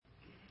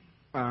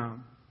Uh,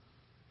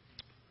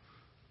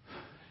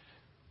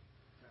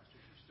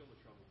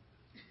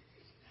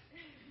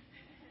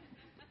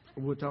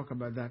 we'll talk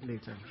about that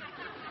later.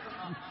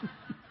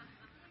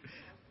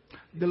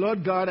 The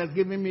Lord God has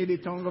given me the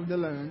tongue of the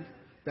learned,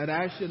 that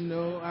I should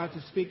know how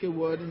to speak a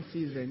word in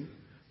season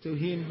to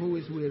him who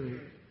is weary.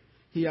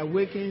 He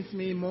awakens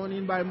me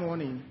morning by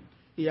morning.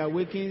 He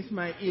awakens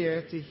my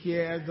ear to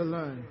hear as the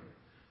learned.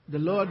 The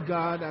Lord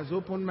God has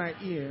opened my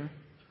ear,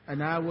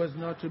 and I was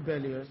not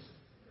rebellious,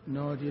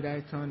 nor did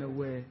I turn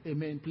away.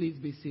 Amen. Please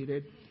be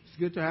seated. It's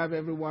good to have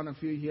every one of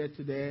you here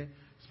today,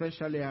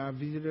 especially our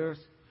visitors.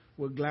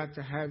 We're glad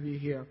to have you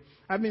here.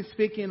 I've been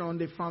speaking on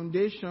the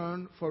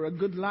foundation for a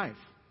good life.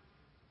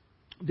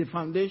 The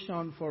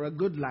foundation for a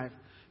good life.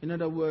 In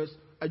other words,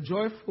 a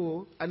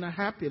joyful and a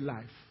happy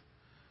life.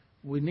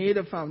 We need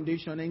a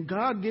foundation, and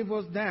God gave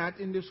us that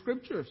in the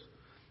scriptures.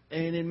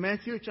 And in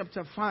Matthew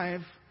chapter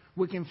 5,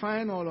 we can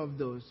find all of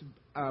those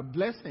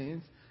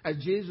blessings as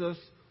Jesus,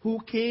 who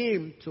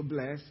came to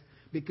bless,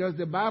 because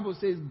the Bible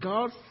says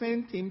God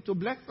sent him to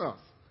bless us.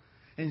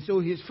 And so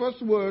his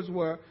first words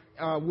were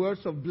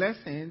words of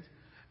blessings.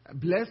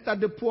 Blessed are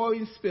the poor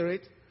in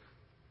spirit.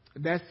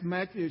 That's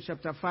Matthew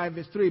chapter 5,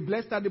 verse 3.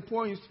 Blessed are the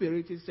poor in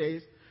spirit, it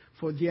says,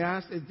 for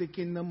theirs is the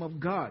kingdom of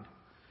God.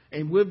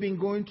 And we've been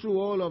going through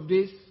all of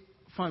these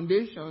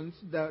foundations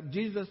that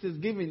Jesus is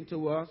giving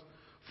to us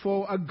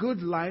for a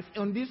good life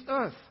on this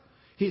earth.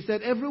 He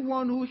said,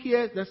 everyone who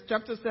hears, that's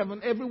chapter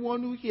 7,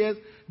 everyone who hears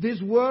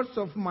these words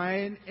of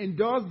mine and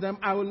does them,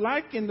 I will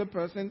liken the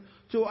person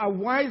to a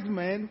wise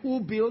man who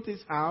built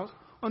his house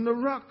on a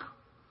rock.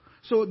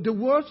 So the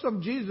words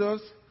of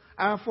Jesus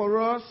are for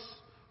us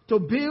to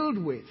build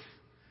with.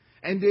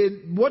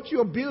 And what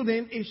you're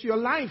building is your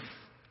life.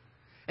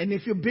 And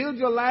if you build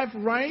your life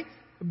right,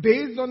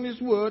 based on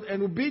his word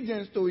and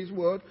obedience to his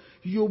word,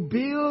 you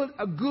build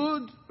a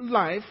good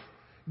life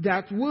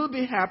that will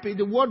be happy.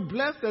 The word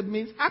blessed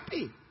means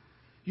happy.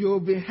 You'll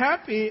be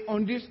happy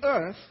on this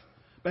earth,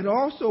 but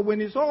also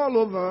when it's all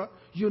over,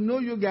 you know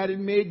you got it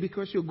made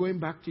because you're going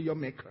back to your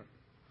maker.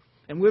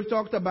 And we've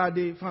talked about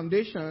the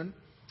foundation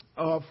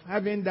of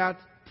having that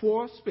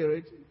poor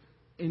spirit,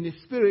 in the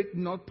spirit,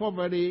 not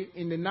poverty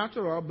in the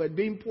natural, but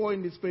being poor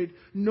in the spirit,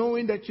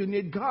 knowing that you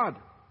need God.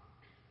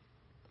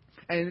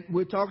 And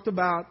we talked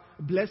about,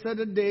 blessed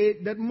are they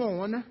that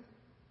mourn,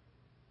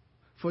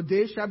 for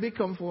they shall be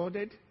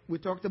comforted. We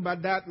talked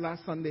about that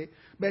last Sunday.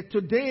 But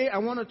today I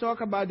want to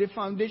talk about the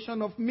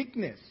foundation of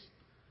meekness.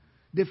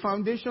 The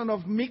foundation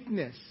of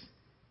meekness.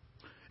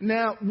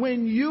 Now,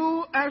 when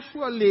you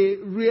actually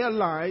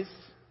realize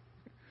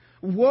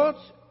what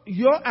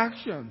your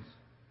actions,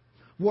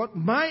 what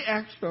my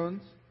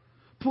actions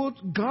put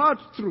God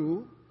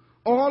through,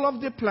 all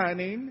of the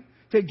planning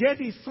to get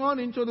his son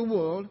into the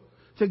world,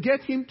 to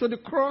get him to the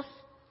cross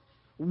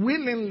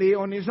willingly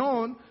on his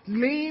own,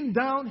 laying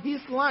down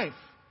his life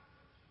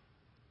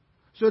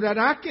so that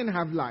I can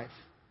have life.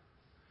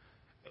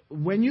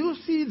 When you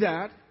see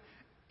that,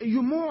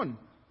 you mourn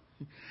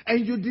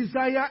and you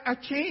desire a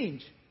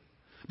change.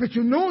 But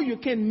you know you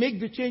can't make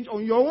the change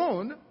on your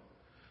own.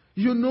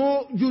 You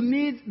know you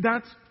need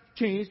that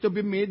change to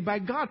be made by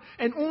God.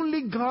 And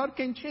only God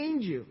can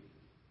change you.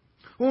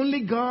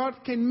 Only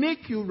God can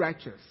make you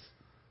righteous.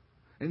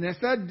 And I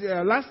said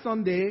last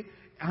Sunday,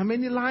 how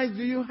many lies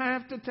do you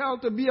have to tell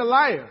to be a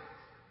liar?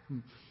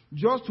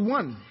 Just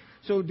one.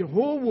 So the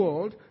whole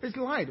world is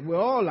lied. We're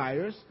all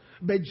liars.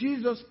 But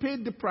Jesus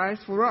paid the price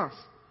for us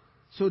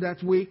so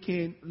that we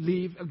can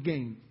live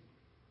again.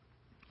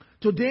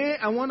 Today,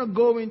 I want to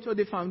go into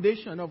the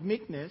foundation of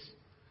meekness,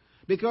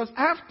 because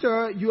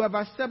after you have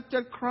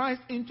accepted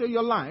Christ into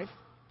your life,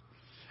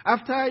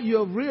 after you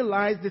have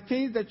realized the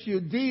things that you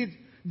did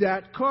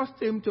that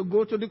caused him to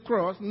go to the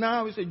cross,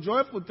 now it's a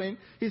joyful thing.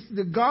 It's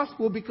the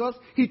gospel, because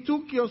he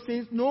took your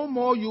sins. No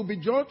more you'll be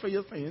judged for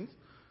your sins.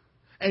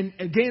 And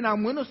again,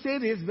 I'm going to say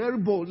this very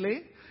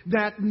boldly,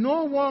 that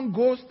no one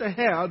goes to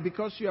hell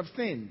because you have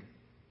sinned.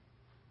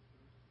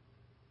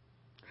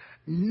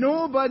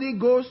 Nobody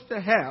goes to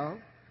hell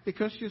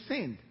because you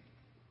sinned.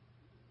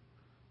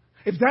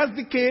 If that's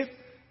the case,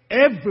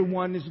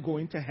 everyone is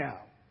going to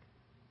hell.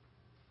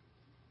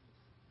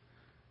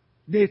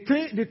 The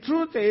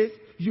truth is,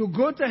 you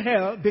go to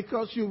hell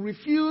because you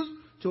refuse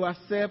to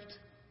accept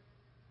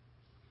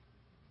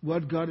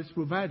what God has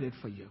provided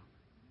for you.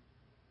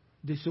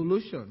 The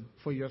solution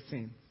for your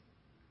sin.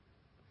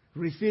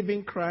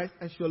 Receiving Christ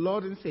as your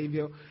Lord and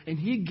Savior, and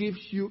he gives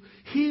you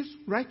his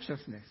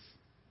righteousness.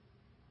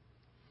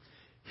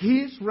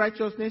 His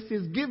righteousness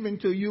is given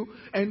to you,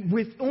 and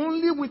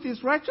only with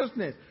his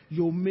righteousness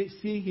you may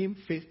see him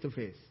face to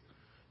face.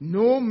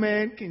 No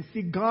man can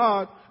see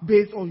God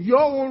based on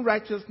your own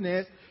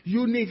righteousness.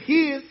 You need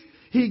his.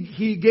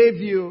 He gave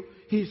you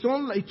his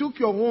own. He took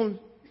your own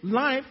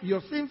life,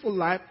 your sinful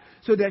life,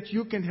 so that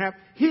you can have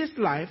his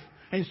life.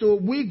 And so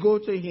we go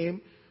to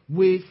him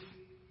with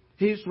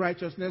his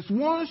righteousness.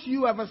 Once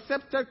you have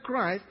accepted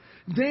Christ,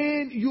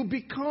 then you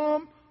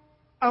become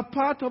a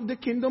part of the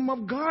kingdom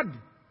of God.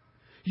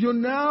 You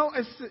now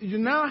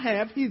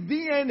have his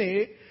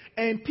DNA,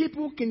 and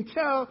people can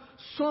tell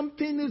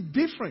something is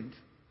different.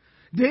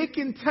 They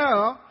can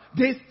tell,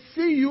 they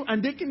see you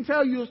and they can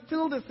tell you're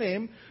still the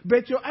same,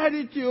 but your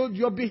attitude,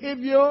 your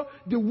behavior,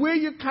 the way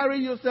you carry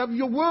yourself,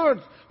 your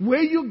words,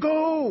 where you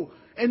go,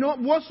 and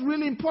what's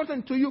really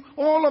important to you,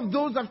 all of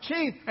those have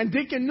changed, and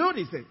they can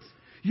notice it.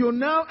 You're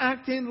now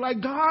acting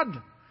like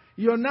God.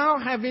 You're now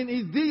having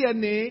His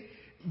DNA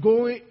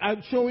going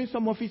and showing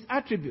some of His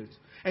attributes.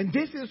 And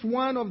this is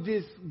one of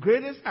His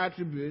greatest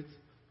attributes,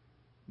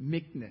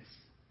 meekness.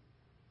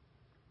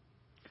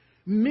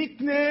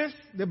 Meekness,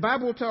 the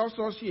Bible tells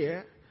us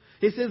here,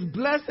 it says,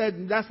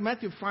 blessed, that's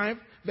Matthew 5,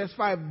 verse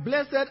 5,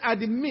 blessed are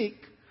the meek,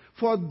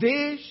 for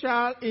they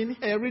shall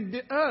inherit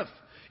the earth.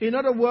 In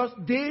other words,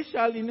 they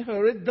shall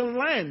inherit the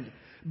land.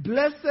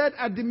 Blessed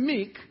are the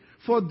meek,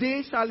 for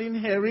they shall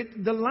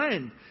inherit the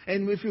land.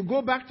 And if you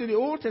go back to the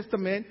Old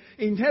Testament,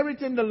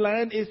 inheriting the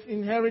land is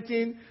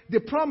inheriting the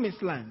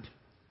promised land.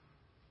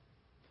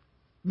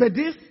 But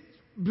this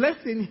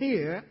blessing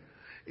here,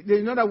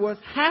 in other words,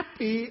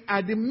 happy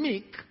are the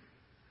meek,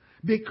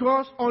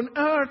 because on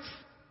earth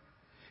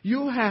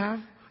you have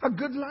a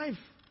good life.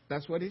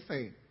 That's what he's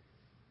saying.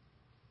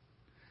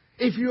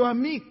 If you are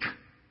meek,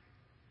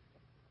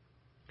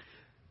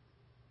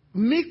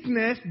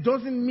 meekness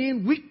doesn't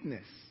mean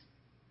weakness.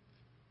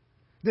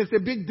 There's a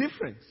big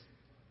difference.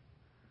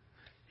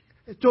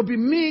 To be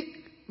meek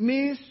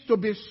means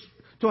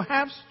to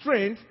have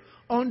strength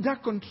under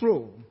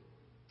control.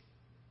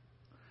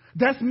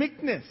 That's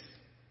meekness.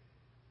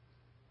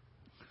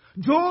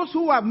 Those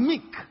who are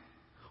meek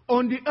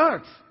on the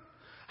earth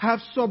have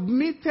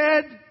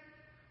submitted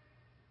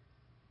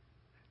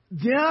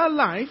their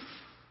life,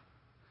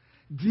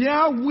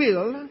 their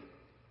will,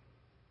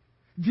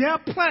 their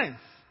plans,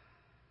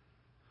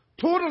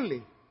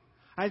 totally,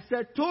 I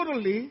said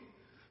totally,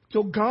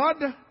 to God,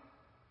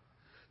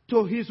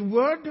 to His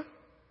Word,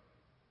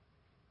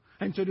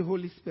 and to the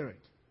Holy Spirit.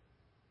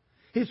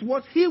 It's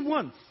what He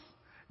wants.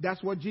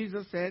 That's what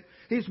Jesus said.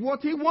 It's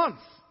what He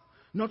wants,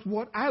 not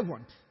what I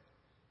want.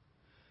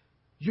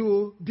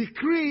 You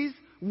decrease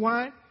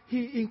while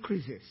He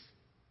increases.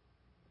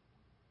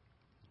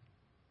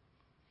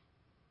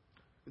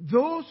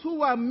 Those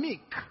who are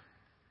meek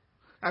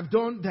have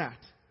done that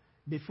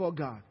before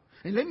God.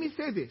 And let me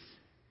say this.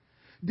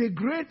 The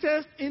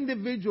greatest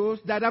individuals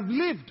that have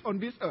lived on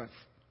this earth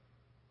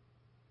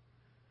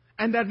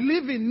and that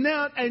live in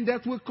now and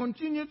that will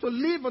continue to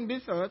live on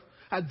this earth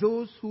are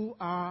those who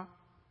are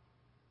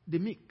the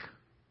meek.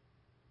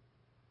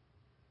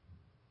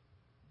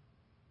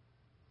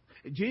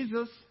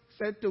 Jesus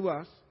said to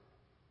us,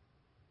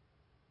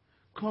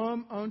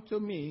 "Come unto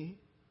me,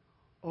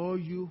 all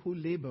you who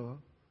labor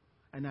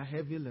and are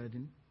heavy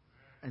laden,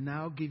 and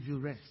I'll give you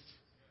rest."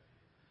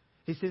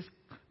 He says,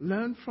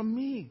 "Learn from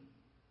me,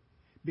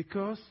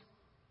 because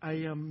I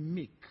am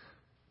meek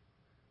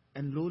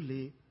and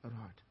lowly at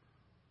heart."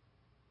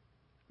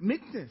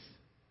 Meekness.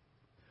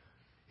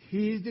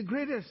 He is the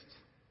greatest.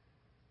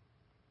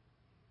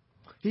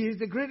 He is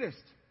the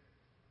greatest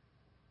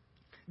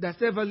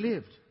that's ever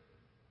lived.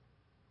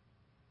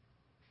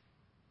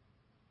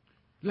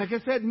 Like I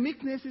said,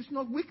 meekness is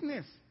not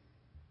weakness.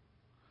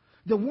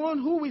 The one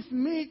who is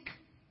meek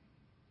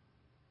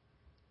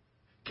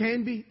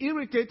can be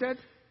irritated,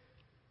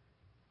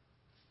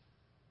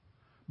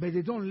 but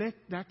they don't let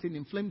that thing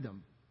inflame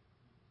them.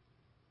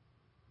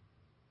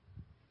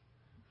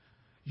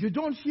 You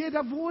don't hear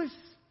their voice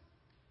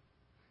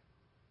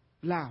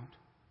loud,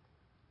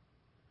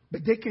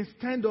 but they can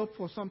stand up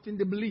for something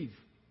they believe.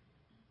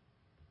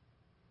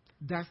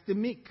 That's the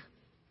meek.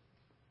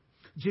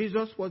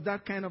 Jesus was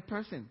that kind of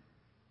person.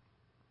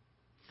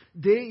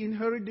 They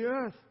inherit the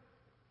earth.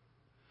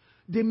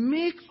 The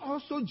meek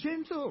also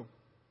gentle.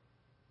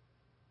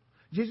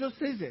 Jesus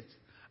says it.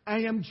 I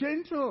am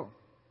gentle.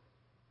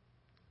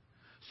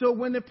 So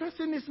when a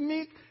person is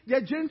meek,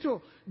 they're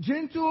gentle.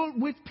 Gentle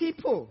with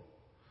people,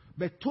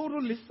 but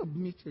totally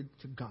submitted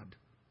to God.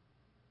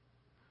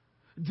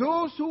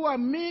 Those who are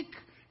meek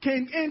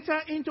can enter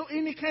into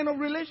any kind of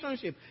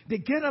relationship. They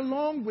get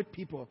along with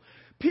people.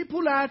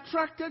 People are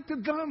attracted to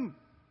them.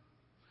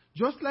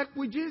 Just like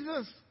with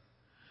Jesus.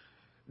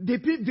 The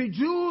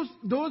Jews,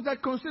 those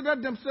that consider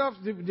themselves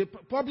the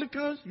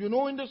publicans, you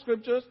know in the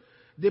scriptures,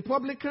 the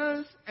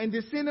publicans and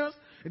the sinners,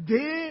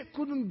 they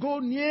couldn't go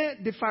near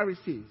the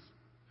Pharisees.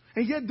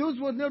 And yet those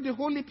were not the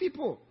holy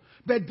people.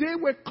 But they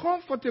were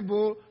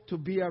comfortable to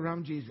be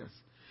around Jesus.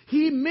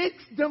 He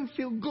makes them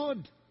feel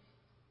good,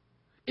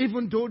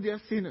 even though they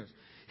are sinners.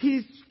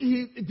 His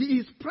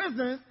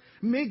presence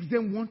makes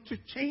them want to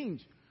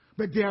change.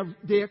 But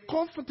they are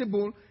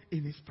comfortable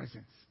in His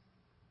presence.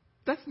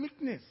 That's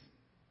meekness.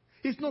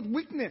 It's not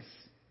weakness.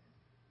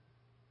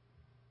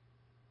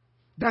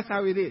 That's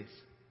how it is.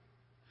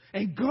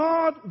 And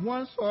God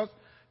wants us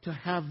to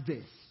have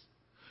this.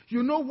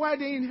 You know why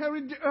they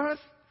inherit the earth?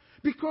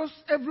 Because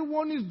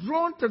everyone is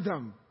drawn to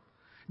them.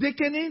 They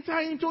can enter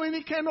into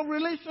any kind of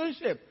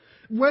relationship.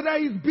 Whether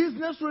it's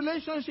business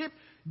relationship,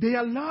 they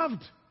are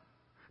loved.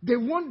 They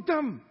want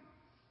them.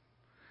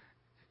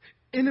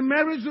 In a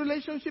marriage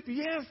relationship,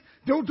 yes,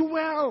 they'll do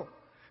well.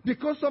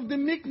 Because of the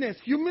meekness,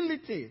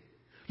 humility.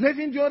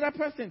 Letting the other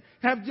person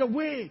have their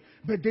way.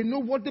 But they know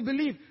what they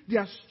believe. They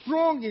are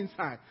strong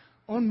inside.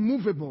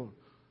 Unmovable.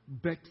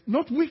 But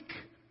not weak.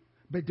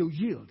 But they'll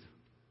yield.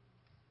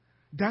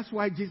 That's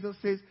why Jesus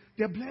says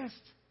they're blessed.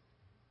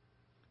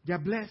 They're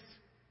blessed.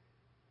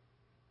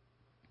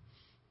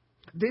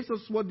 This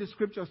is what the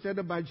scripture said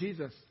about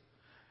Jesus.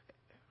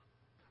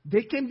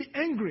 They can be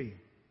angry.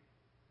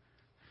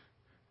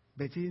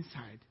 But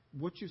inside,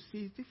 what you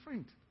see is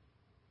different.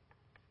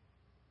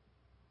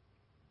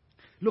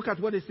 Look at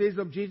what it says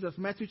of Jesus,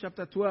 Matthew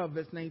chapter 12,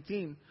 verse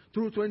 19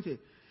 through 20.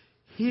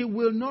 He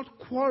will not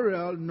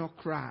quarrel nor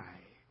cry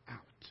out.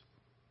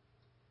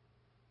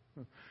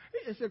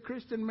 It's a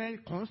Christian man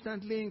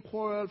constantly in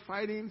quarrel,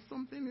 fighting.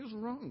 Something is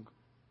wrong.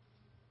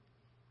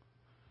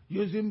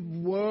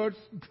 Using words,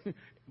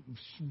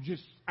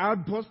 just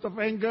outbursts of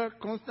anger,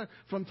 constant,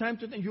 from time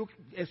to time. You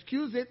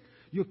excuse it.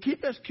 You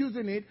keep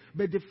excusing it.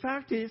 But the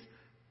fact is,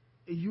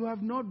 you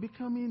have not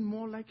becoming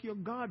more like your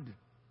God.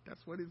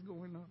 That's what is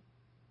going on.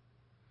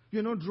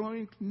 You're not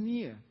drawing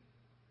near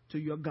to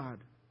your God.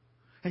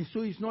 And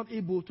so He's not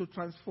able to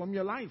transform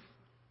your life.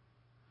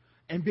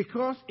 And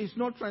because it's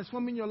not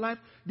transforming your life,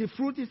 the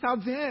fruit is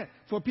out there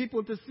for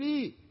people to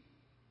see.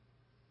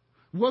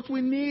 What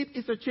we need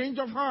is a change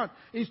of heart,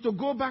 is to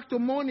go back to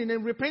mourning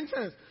and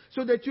repentance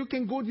so that you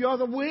can go the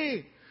other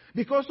way.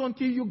 Because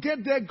until you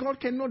get there,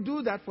 God cannot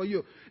do that for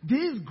you.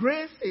 These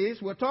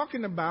graces we're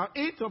talking about,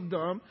 8 of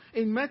them,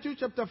 in Matthew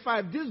chapter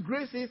 5, these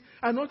graces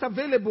are not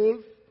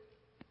available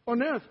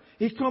on earth.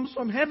 It comes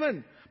from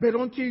heaven. But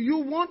until you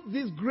want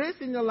this grace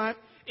in your life,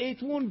 it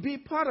won't be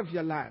part of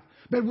your life.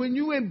 But when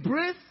you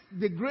embrace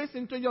the grace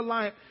into your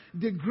life,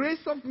 the grace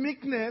of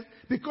meekness,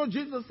 because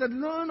Jesus said,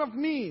 learn of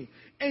me,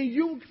 and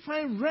you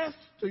find rest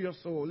to your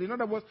soul. In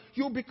other words,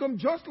 you'll become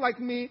just like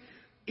me,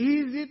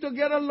 easy to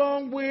get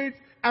along with,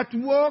 at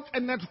work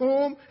and at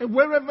home, and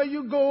wherever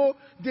you go,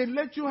 they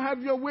let you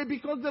have your way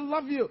because they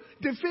love you.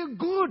 They feel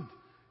good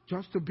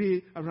just to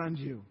be around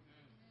you.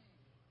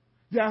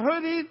 They are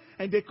hurting,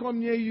 and they come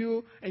near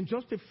you, and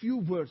just a few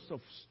words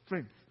of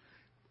strength,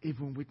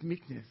 even with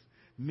meekness,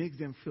 makes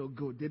them feel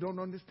good. They don't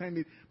understand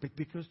it, but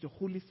because the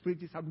Holy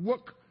Spirit is at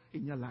work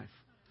in your life.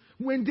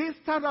 When they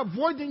start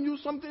avoiding you,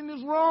 something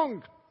is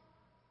wrong.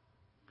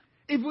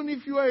 Even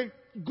if you are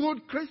a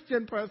good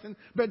Christian person,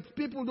 but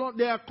people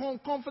they are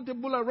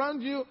comfortable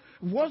around you.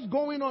 What's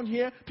going on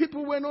here?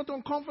 People were not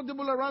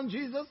uncomfortable around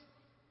Jesus.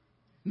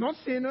 Not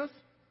sinners.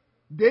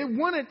 They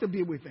wanted to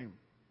be with Him.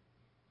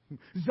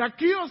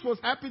 Zacchaeus was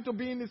happy to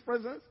be in His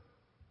presence.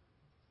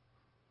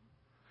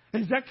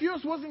 And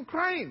Zacchaeus wasn't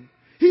crying.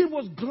 He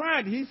was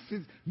glad. He's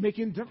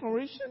making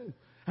declaration.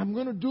 I'm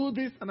going to do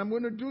this and I'm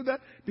going to do that,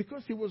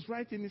 because he was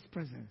right in His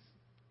presence.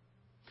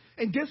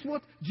 And guess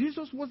what?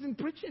 Jesus wasn't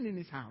preaching in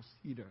His house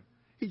either.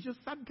 He just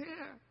sat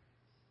there.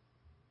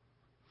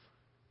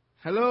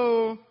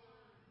 Hello?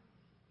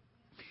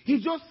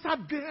 He just sat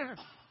there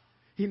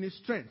in His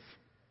strength.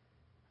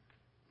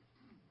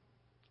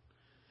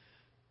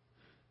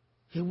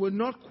 He will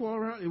not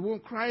quarrel, He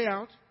won't cry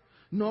out,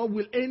 nor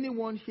will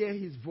anyone hear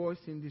His voice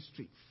in the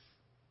streets.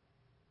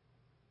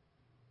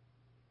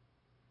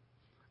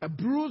 A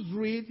bruised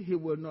reed He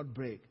will not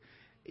break.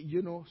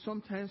 You know,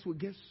 sometimes we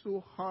get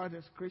so hard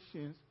as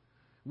Christians.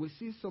 We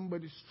see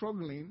somebody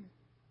struggling.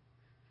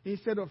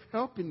 Instead of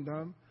helping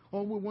them,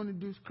 all we want to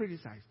do is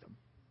criticize them.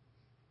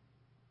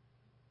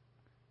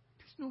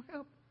 There's no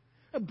help.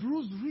 A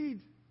bruised reed.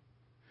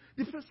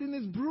 The person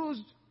is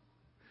bruised.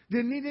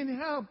 They need any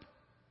help.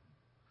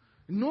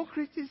 No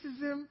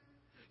criticism.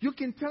 You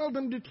can tell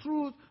them the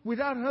truth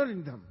without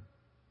hurting them.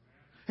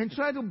 And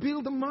try to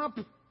build them up.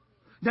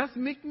 That's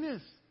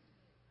meekness.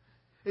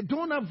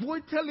 Don't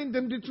avoid telling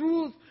them the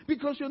truth,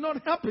 because you're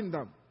not helping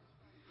them.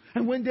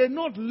 And when they're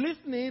not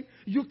listening,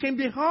 you can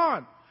be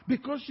hard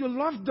because you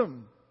love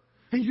them.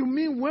 And you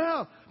mean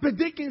well. But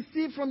they can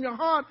see from your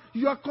heart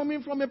you are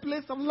coming from a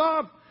place of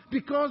love.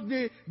 Because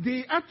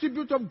the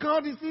attribute of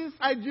God is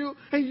inside you.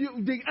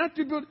 And the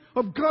attribute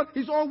of God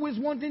is always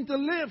wanting to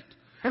lift.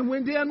 And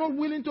when they are not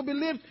willing to be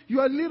lifted,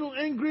 you are a little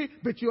angry,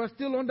 but you are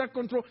still under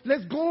control.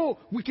 Let's go.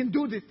 We can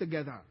do this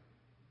together.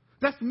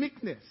 That's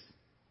meekness.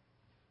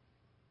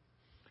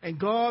 And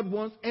God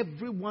wants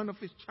every one of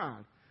His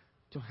child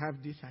to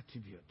have this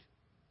attribute.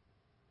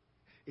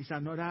 It's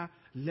another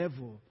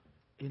level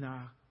in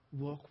our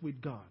walk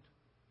with God.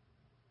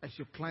 As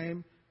you're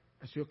climbing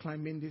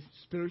this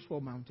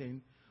spiritual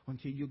mountain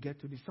until you get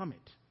to the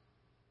summit.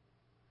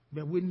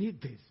 But we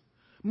need this.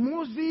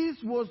 Moses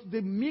was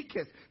the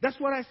meekest. That's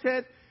what I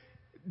said.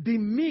 The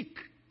meek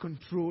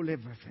control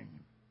everything.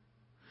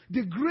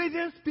 The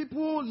greatest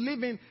people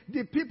living,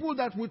 the people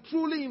that will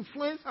truly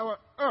influence our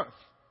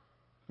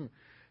earth.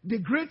 The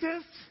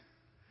greatest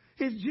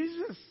is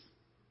Jesus.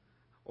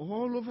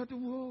 All over the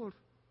world.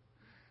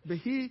 But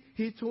he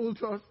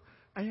told us,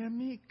 I am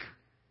meek.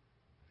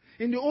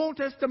 In the Old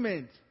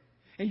Testament,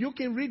 and you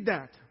can read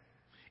that,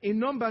 in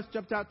Numbers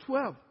chapter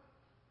 12,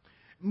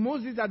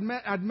 Moses had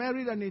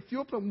married an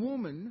Ethiopian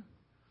woman,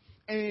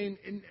 and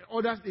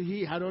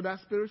he had other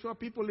spiritual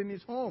people in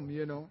his home,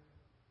 you know.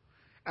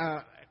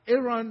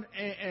 Aaron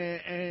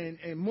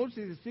and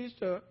Moses'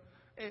 sister,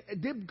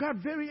 they got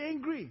very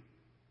angry.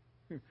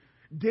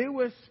 They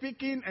were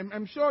speaking, and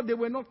I'm sure they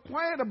were not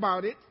quiet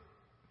about it.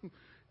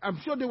 I'm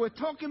sure they were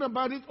talking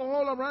about it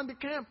all around the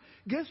camp.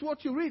 Guess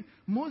what you read?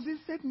 Moses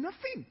said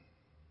nothing.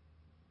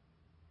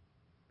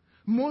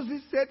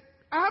 Moses said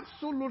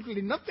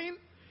absolutely nothing.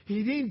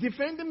 He didn't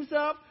defend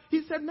himself.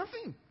 He said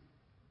nothing.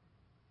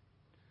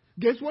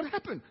 Guess what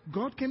happened?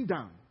 God came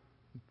down.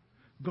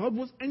 God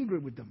was angry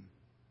with them.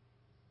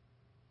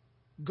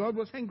 God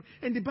was angry.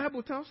 And the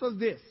Bible tells us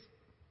this.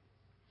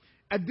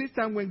 At this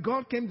time, when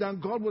God came down,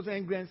 God was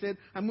angry and said,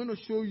 I'm going to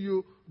show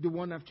you the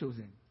one I've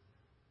chosen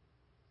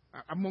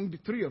among the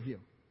three of you.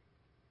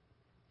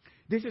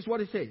 This is what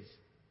it says.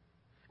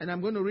 And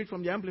I'm going to read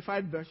from the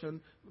Amplified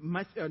Version,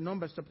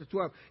 Numbers chapter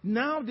 12.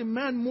 Now the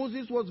man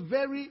Moses was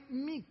very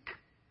meek.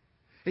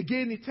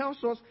 Again, it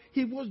tells us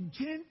he was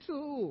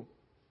gentle.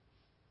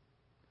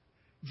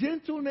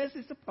 Gentleness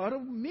is a part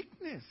of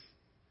meekness.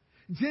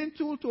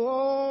 Gentle to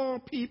all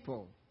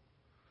people,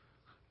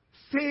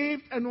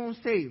 saved and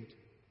unsaved.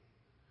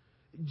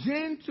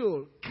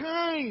 Gentle,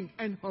 kind,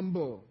 and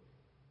humble.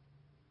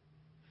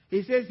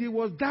 He says he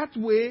was that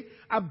way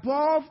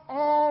above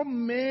all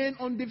men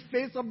on the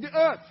face of the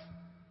earth.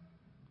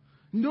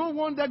 No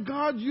wonder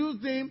God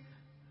used him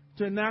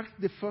to enact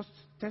the First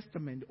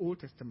Testament, the Old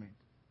Testament.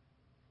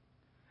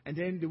 And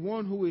then the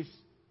one who is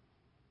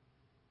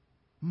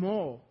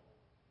more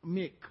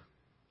meek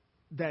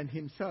than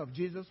himself,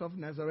 Jesus of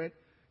Nazareth,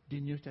 the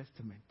New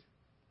Testament.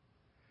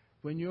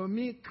 When you're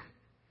meek,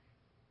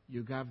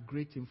 you have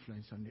great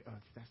influence on the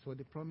earth. That's what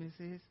the promise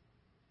is.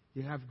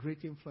 You have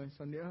great influence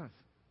on the earth.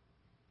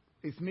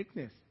 It's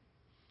meekness.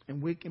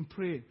 And we can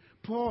pray.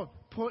 Paul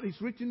is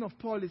written of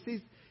Paul. It says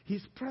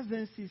his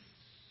presence is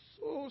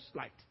so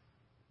slight.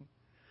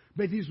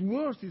 But his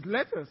words, his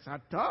letters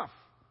are tough.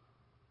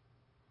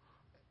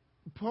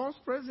 Paul's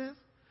presence,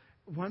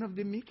 one of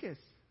the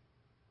meekest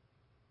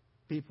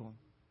people.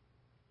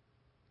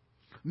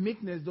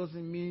 Meekness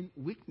doesn't mean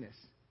weakness.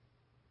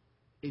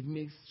 It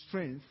means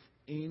strength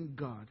in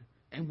God.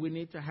 And we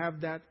need to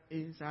have that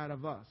inside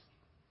of us.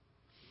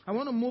 I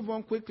want to move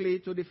on quickly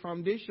to the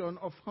foundation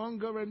of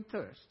hunger and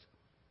thirst.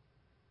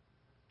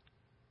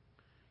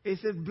 It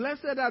says,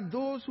 blessed are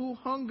those who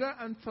hunger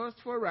and thirst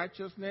for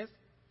righteousness,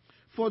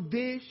 for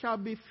they shall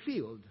be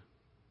filled.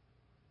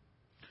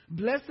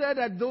 Blessed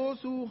are those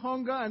who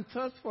hunger and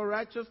thirst for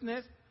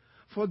righteousness,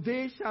 for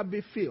they shall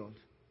be filled.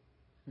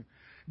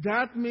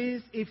 That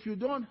means if you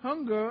don't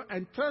hunger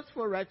and thirst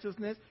for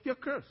righteousness, you're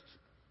cursed.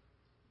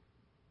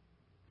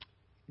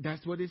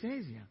 That's what it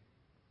says here.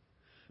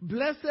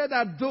 Blessed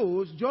are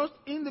those, just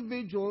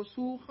individuals,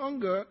 who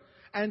hunger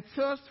and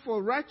thirst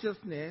for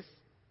righteousness,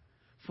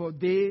 for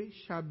they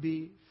shall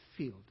be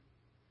filled.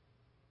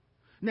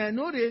 Now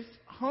notice,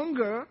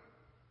 hunger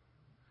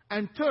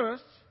and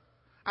thirst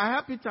are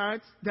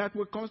appetites that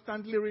will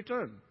constantly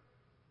return.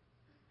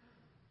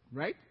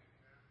 Right?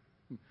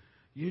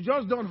 You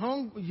just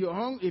don't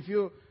if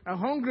you are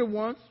hungry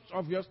once,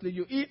 obviously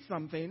you eat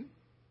something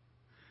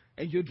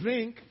and you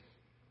drink.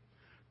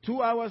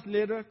 2 hours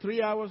later,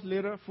 3 hours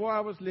later, 4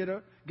 hours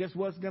later, guess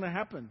what's going to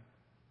happen?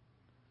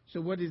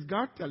 So what is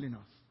God telling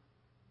us?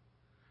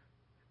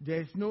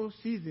 There's no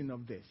season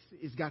of this.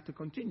 It's got to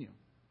continue.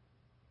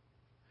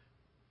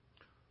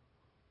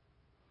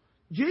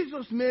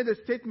 Jesus made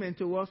a statement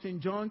to us in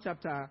John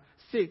chapter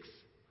 6,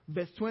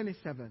 verse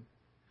 27.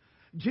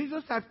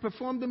 Jesus had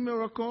performed a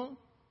miracle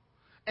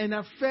and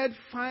had fed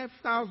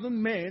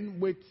 5,000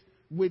 men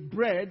with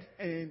bread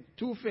and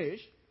 2 fish.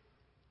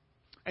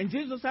 And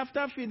Jesus,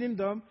 after feeding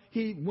them,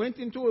 he went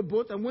into a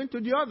boat and went to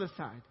the other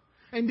side.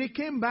 And they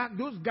came back,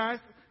 those guys,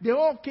 they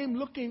all came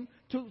looking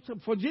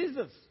for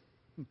Jesus.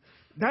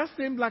 That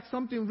seemed like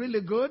something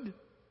really good.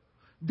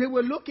 They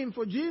were looking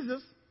for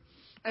Jesus.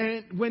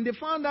 And when they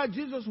found out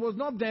Jesus was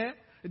not there,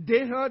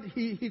 they heard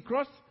he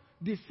crossed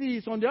the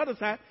seas on the other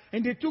side.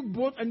 And they took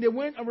boat and they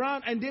went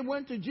around and they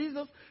went to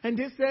Jesus. And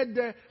they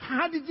said,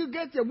 how did you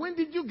get here? When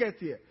did you get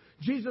here?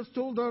 Jesus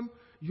told them,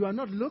 you are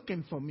not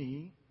looking for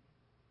me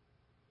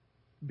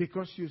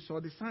because you saw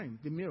the signs,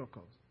 the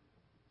miracles.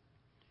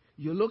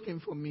 You're looking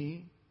for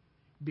me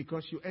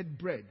because you ate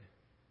bread.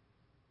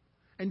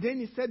 And then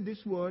he said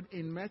this word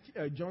in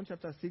John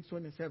chapter 6,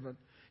 27.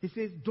 He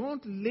says,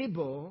 don't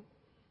labor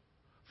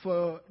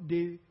for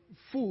the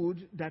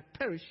food that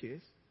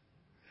perishes,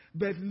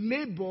 but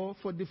labor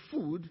for the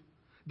food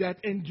that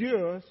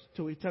endures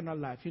to eternal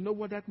life. You know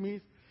what that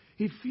means?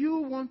 If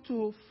you want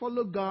to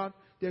follow God,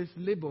 there's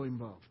labor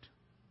involved.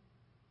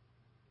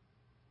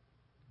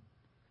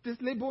 There's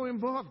labor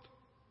involved.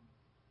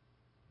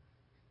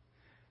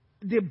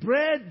 The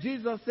bread,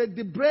 Jesus said,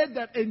 the bread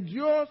that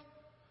endures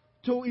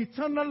to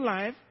eternal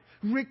life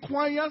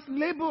requires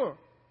labor.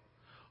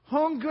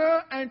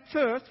 Hunger and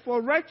thirst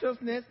for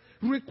righteousness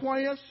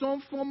requires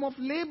some form of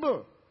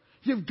labor.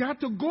 You've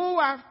got to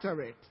go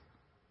after it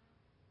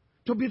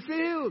to be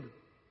filled.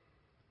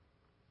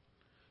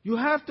 You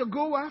have to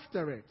go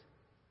after it.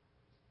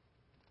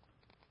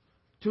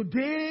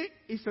 Today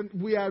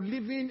we are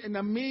living in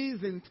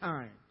amazing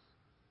times.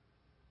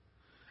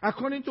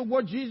 According to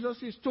what Jesus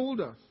has told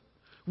us,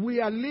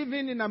 we are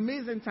living in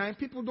amazing time.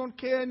 People don't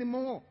care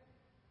anymore.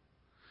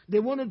 They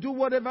want to do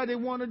whatever they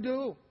want to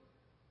do.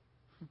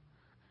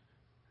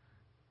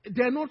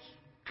 They're not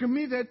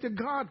committed to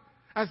God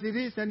as it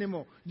is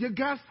anymore. You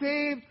got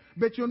saved,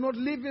 but you're not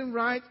living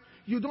right.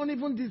 You don't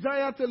even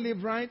desire to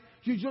live right.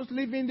 You just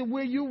live in the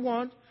way you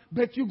want,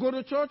 but you go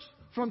to church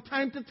from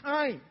time to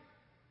time.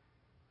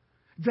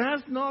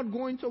 That's not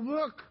going to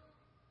work.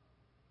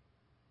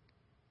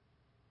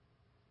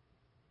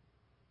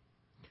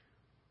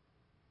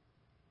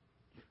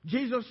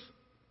 Jesus,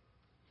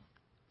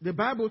 the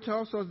Bible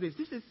tells us this.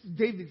 This is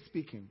David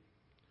speaking.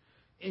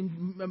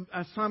 In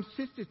Psalm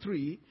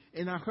 63,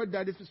 and I heard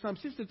that it's Psalm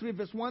 63,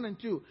 verse 1 and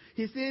 2.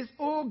 He says,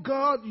 "Oh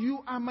God, you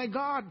are my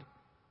God.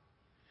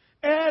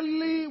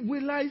 Early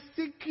will I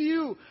seek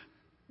you."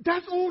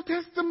 That's Old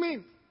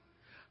Testament.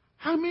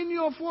 How many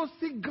of us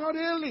seek God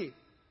early?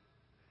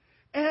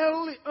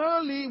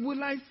 Early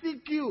will I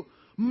seek you.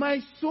 My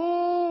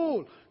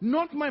soul,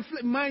 not my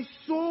flesh, my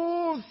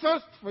soul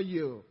thirsts for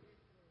you.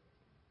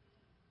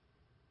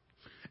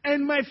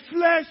 And my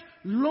flesh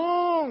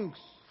longs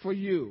for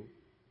you.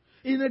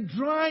 In a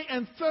dry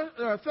and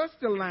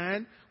thirsty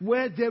land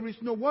where there is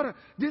no water.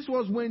 This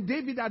was when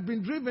David had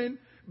been driven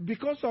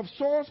because of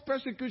Saul's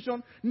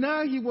persecution.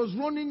 Now he was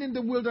running in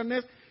the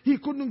wilderness. He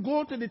couldn't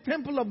go to the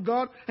temple of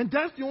God. And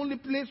that's the only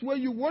place where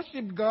you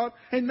worship God.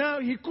 And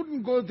now he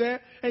couldn't go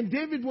there. And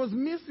David was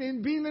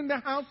missing being in the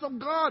house of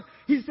God.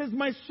 He says,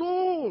 my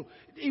soul,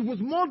 it was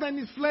more than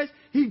his flesh.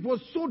 He was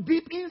so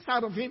deep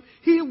inside of him.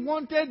 He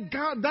wanted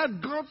God,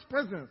 that God's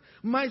presence.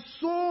 My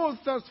soul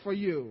thirsts for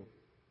you.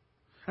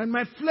 And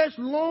my flesh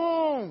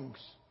longs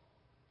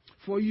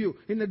for you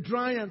in a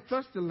dry and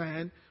thirsty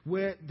land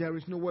where there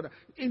is no water.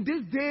 In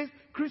these days,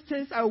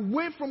 Christians are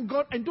away from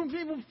God and don't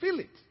even feel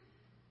it.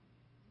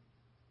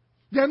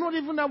 They are not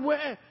even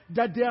aware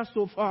that they are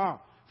so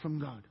far from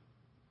God.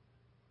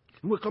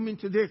 We're coming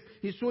to this.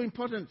 It's so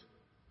important.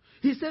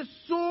 He says,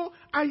 so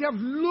I have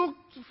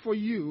looked for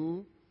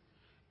you.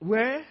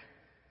 Where?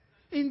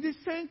 In the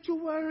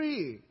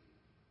sanctuary.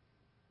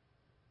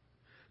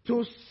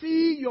 To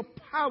see your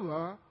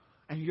power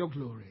and your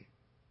glory.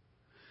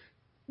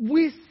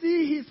 We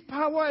see His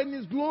power and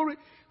His glory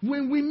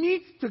when we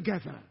meet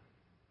together.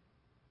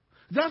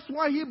 That's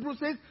why Hebrews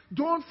says,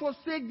 don't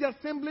forsake the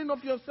assembling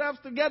of yourselves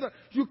together.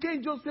 You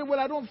can't just say, well,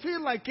 I don't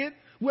feel like it.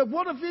 Well,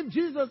 what if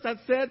Jesus had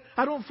said,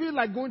 I don't feel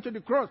like going to the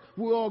cross?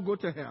 We'll all go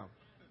to hell.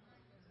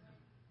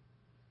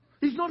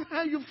 It's not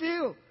how you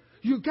feel.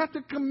 You got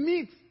to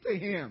commit to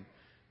Him.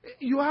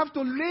 You have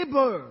to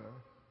labor.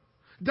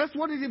 That's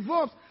what it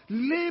involves.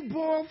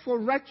 Labor for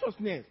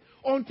righteousness.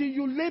 Until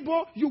you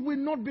labor, you will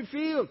not be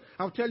filled.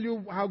 I'll tell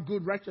you how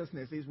good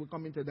righteousness is. We'll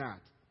come into that.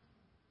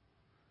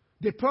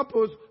 The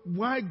purpose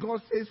why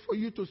God says for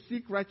you to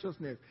seek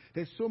righteousness.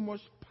 There's so much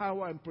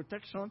power and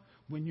protection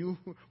when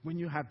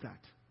you have that.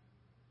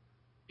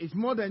 It's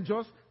more than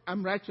just,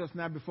 I'm righteous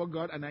now before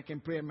God and I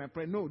can pray my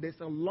prayer. No, there's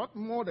a lot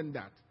more than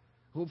that.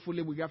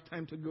 Hopefully we have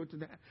time to go to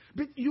that.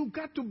 But you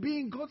got to be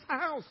in God's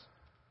house.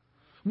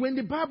 When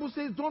the Bible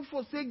says, don't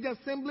forsake the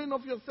assembling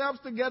of yourselves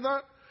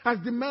together, as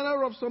the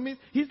manner of some is,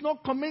 He's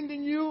not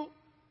commending you.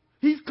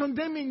 He's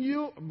condemning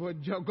you. But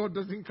God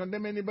doesn't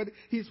condemn anybody.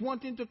 He's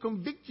wanting to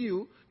convict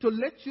you to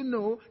let you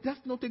know that's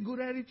not a good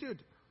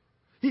attitude.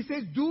 He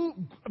says, do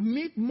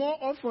meet more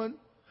often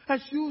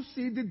as you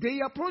see the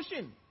day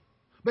approaching.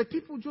 But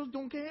people just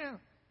don't care.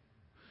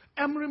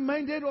 I'm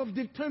reminded of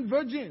the 10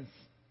 virgins.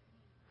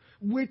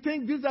 We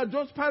think these are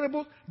just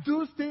parables.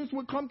 Those things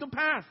will come to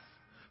pass.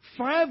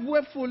 5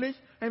 were foolish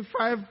and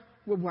 5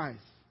 were wise.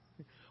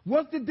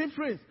 What's the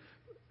difference?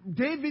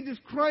 David is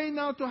crying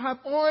out to have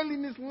oil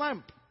in his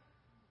lamp.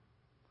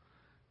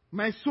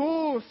 My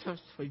soul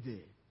thirsts for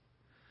thee.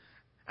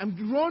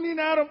 I'm running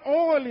out of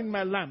oil in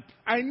my lamp.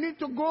 I need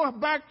to go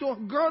back to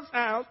God's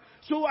house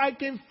so I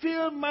can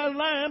fill my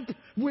lamp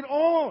with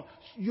oil.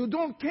 You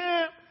don't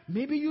care.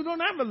 Maybe you don't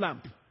have a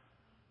lamp.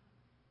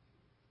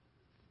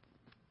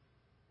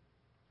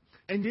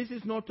 And this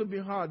is not to be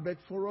hard, but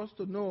for us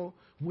to know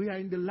we are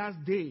in the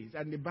last days,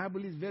 and the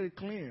Bible is very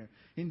clear.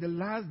 In the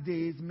last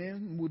days,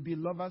 men will be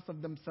lovers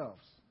of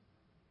themselves,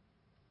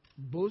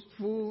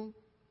 boastful,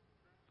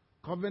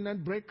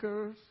 covenant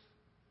breakers,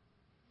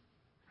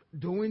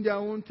 doing their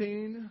own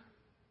thing,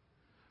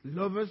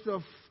 lovers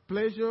of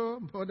pleasure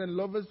more than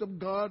lovers of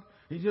God.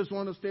 You just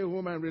want to stay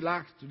home and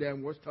relax today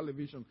and watch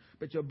television,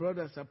 but your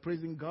brothers are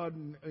praising God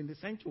in the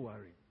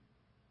sanctuary.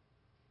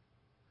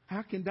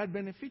 How can that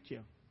benefit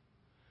you?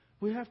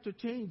 We have to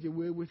change the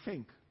way we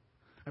think.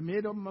 I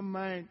made up my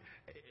mind.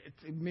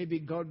 Maybe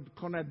God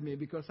cornered me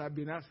because I've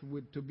been asked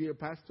to be a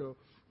pastor.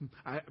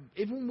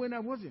 Even when I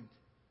wasn't.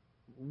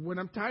 When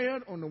I'm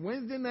tired on a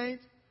Wednesday night,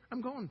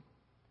 I'm gone.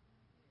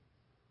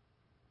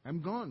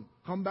 I'm gone.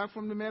 Come back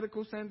from the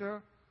medical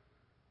center,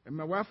 and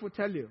my wife will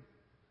tell you,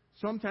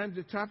 sometimes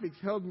the traffic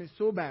held me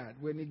so bad,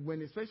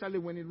 especially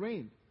when it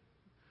rained.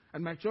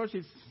 And my church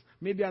is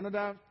maybe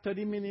another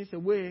 30 minutes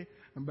away,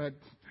 but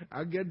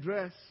I'll get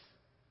dressed.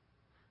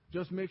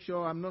 Just make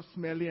sure I'm not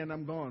smelly and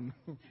I'm gone.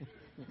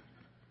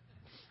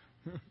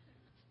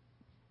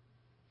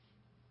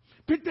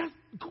 But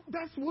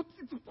that's what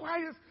it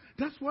requires.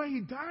 That's why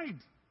he died.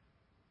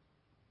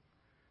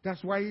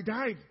 That's why he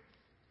died.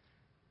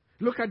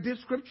 Look at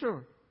this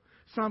scripture.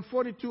 Psalm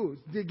 42.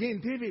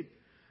 Again, David.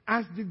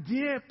 As the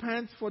deer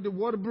pants for the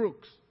water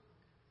brooks,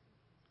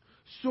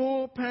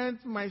 so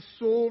pants my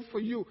soul for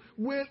you.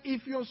 Well,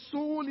 if your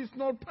soul is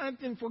not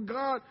panting for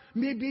God,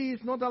 maybe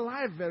it's not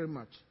alive very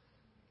much.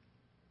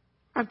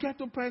 I've got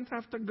to pant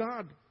after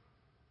God.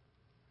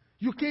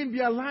 You can't be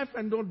alive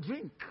and not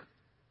drink.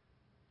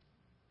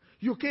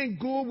 You can't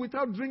go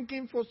without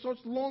drinking for such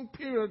long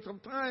periods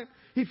of time.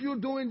 If you're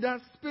doing that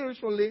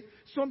spiritually,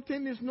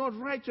 something is not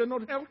right. You're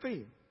not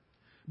healthy.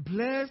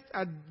 Blessed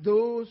are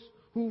those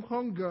who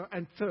hunger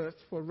and thirst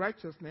for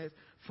righteousness,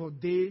 for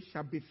they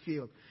shall be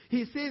filled.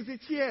 He says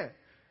it here.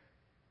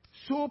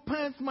 So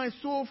pants my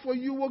soul for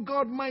you, O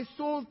God. My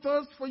soul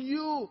thirsts for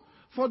you,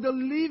 for the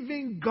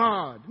living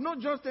God. Not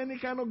just any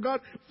kind of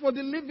God, for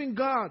the living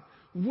God.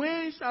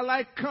 When shall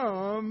I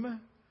come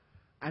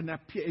and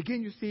appear?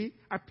 Again, you see,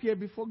 appear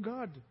before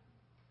God.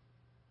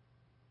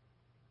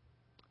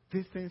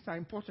 These things are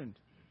important.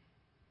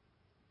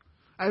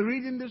 I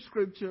read in the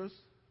scriptures,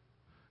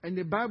 and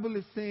the Bible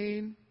is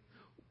saying,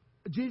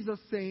 Jesus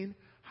saying,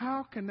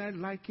 how can I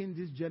liken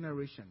this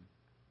generation?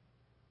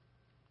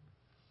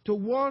 To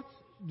what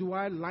do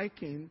I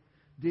liken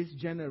this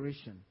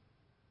generation?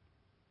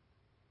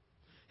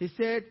 He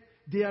said,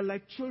 they are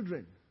like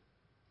children.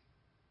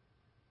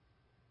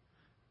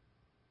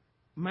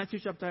 Matthew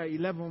chapter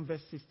 11,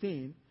 verse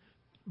 16.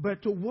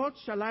 But to what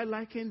shall I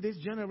liken this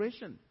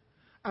generation?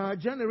 Our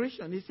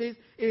generation, he says,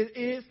 it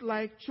is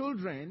like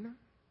children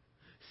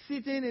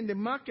sitting in the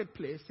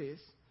marketplaces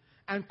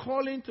and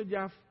calling to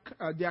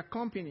their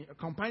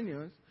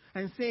companions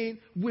and saying,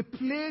 we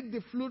played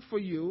the flute for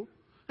you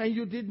and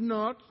you did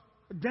not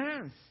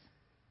dance.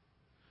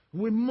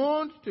 We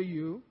mourned to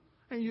you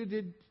and you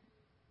did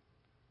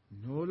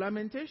no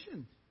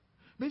lamentation.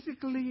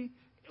 Basically,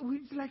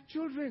 it's like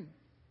children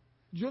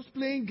just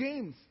playing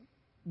games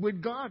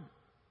with God.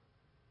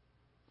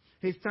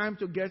 It's time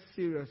to get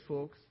serious,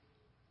 folks.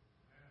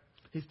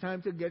 It's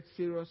time to get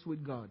serious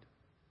with God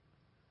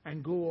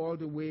and go all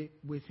the way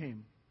with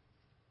Him.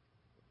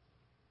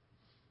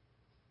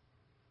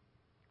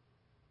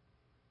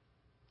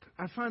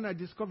 I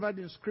discovered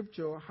in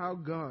Scripture how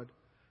God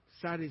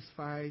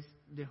satisfies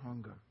the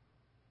hunger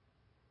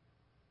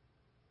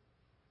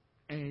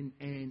and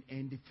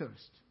the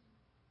thirst.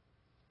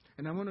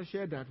 And I want to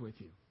share that with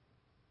you.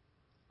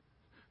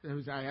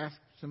 I asked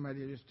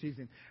somebody just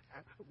teasing,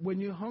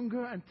 when you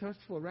hunger and thirst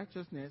for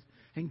righteousness,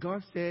 and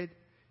God said,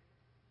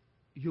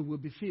 you will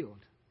be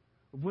filled.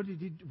 What does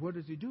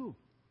He do?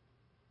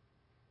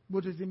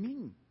 What does it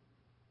mean?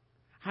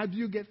 How do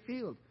you get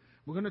filled?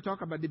 We're going to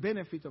talk about the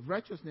benefit of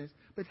righteousness,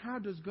 but how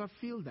does God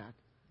fill that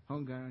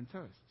hunger and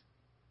thirst?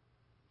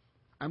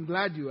 I'm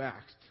glad you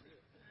asked.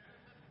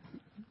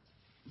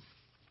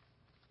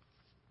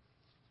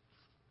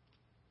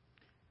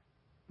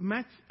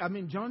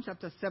 John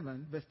chapter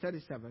 7, verse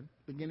 37,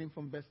 beginning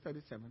from verse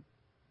 37.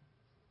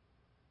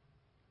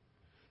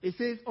 It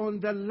says, on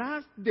the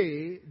last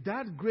day,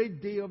 that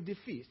great day of the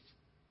feast,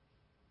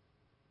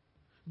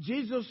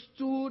 Jesus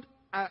stood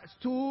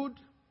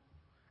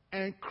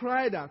and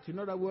cried out. In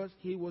other words,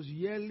 he was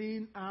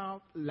yelling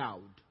out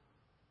loud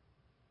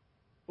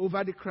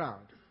over the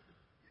crowd.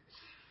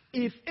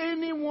 If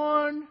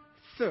anyone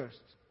thirsts,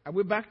 are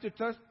we back to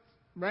thirst,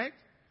 right?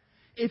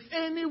 If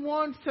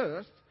anyone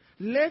thirsts,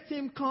 let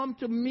him come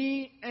to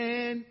me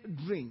and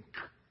drink.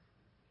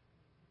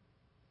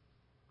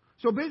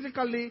 So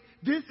basically,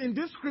 in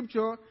this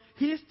scripture,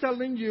 he's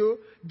telling you,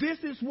 this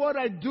is what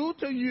I do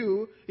to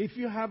you if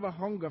you have a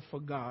hunger for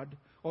God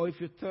or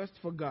if you thirst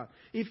for God.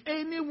 If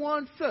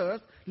anyone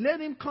thirsts, let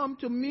him come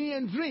to me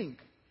and drink.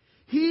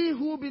 He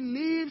who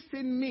believes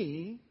in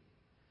me,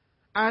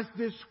 as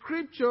the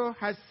scripture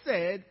has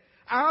said,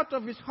 out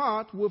of his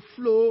heart will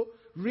flow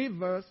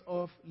rivers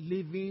of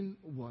living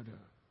water.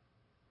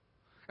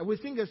 And we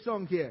sing a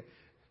song here.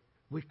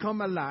 We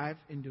come alive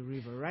in the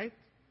river, right?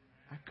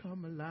 I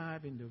come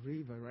alive in the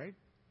river, right?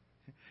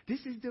 This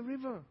is the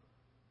river.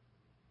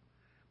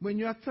 When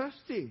you are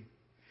thirsty,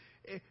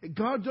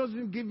 God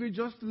doesn't give you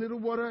just a little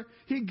water.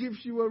 He gives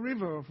you a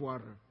river of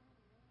water.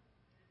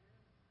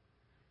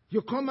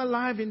 You come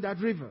alive in that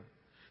river.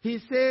 He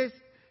says,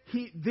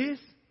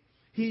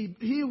 he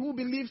who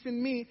believes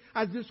in me,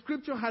 as the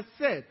scripture has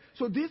said.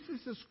 So this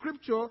is a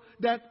scripture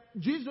that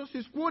Jesus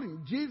is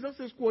quoting. Jesus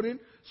is quoting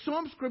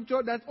some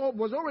scripture that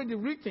was already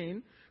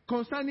written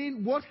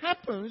concerning what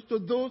happens to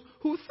those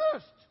who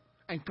thirst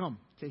and come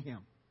to him.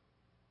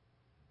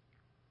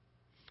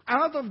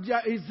 Out of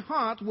his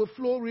heart will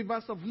flow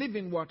rivers of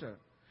living water.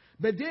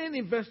 But then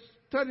in verse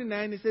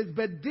 39 it says,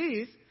 but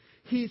this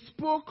he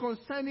spoke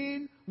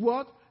concerning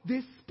what?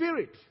 The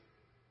Spirit,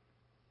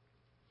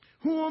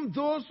 whom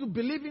those who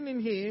believing in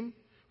him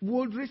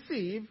would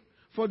receive,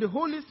 for the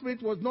Holy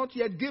Spirit was not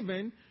yet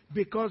given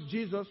because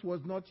Jesus was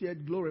not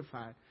yet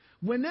glorified.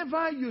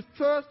 Whenever you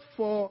thirst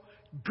for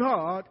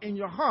God in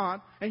your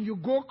heart and you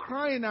go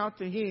crying out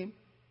to him,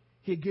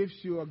 He gives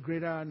you a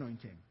greater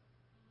anointing,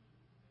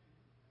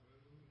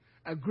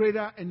 a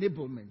greater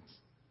enablement,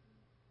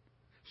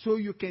 so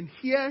you can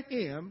hear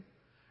Him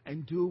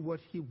and do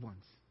what He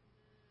wants.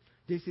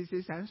 This is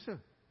His answer.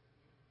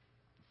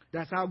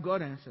 That's how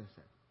God answers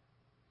it.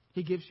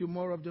 He gives you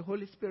more of the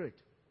Holy Spirit.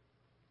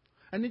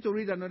 I need to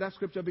read another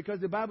scripture because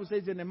the Bible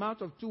says, in the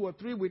mouth of 2 or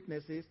 3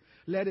 witnesses,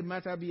 let a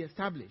matter be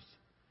established.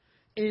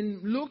 In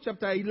Luke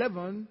chapter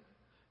 11,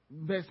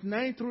 verse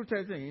 9 through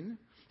 13,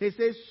 it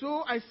says,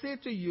 so I say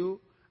to you,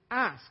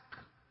 ask,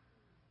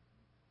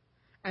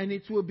 and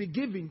it will be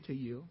given to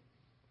you.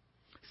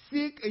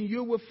 Seek, and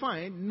you will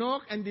find.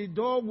 Knock, and the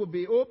door will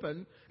be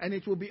open, and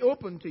it will be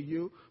open to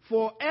you.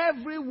 For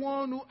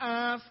everyone who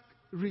asks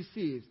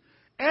receives.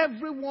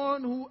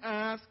 Everyone who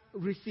asks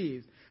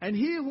receives. And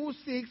he who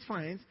seeks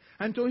finds.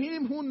 And to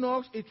him who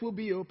knocks it will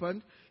be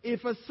opened.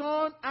 If a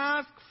son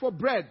asks for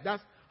bread,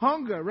 that's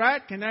hunger,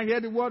 right? Can I hear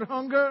the word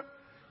hunger?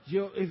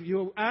 If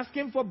you ask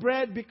him for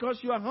bread because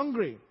you are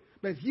hungry.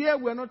 But here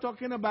we're not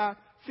talking about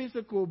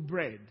physical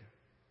bread.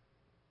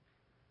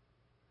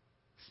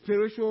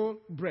 Spiritual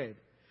bread.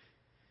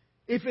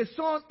 If a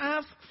son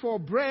asks for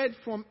bread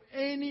from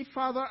any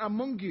father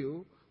among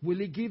you, will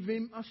he give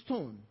him a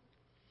stone?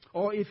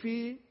 Or if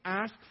he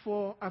asks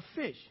for a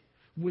fish,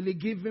 will he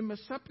give him a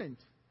serpent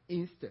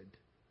instead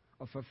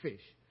of a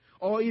fish?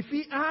 Or if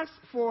he asks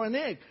for an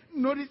egg,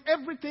 notice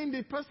everything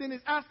the person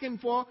is asking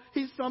for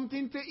is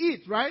something to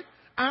eat, right?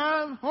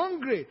 I'm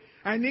hungry.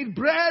 I need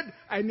bread.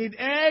 I need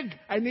egg.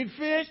 I need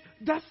fish.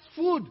 That's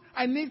food.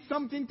 I need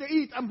something to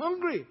eat. I'm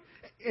hungry.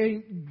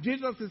 And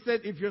Jesus has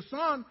said, if your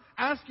son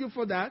asks you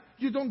for that,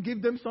 you don't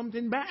give them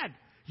something bad.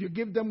 You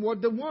give them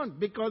what they want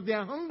because they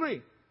are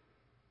hungry.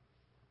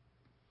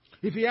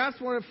 If he asks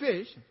for a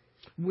fish,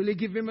 will he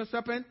give him a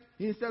serpent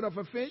instead of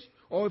a fish?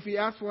 Or if he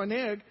asks for an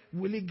egg,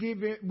 will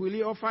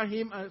he offer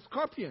him a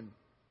scorpion?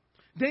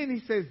 Then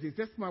he says this,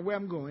 that's where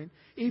I'm going.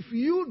 If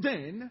you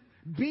then,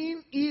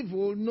 being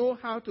evil, know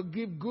how to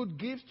give good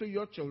gifts to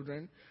your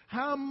children,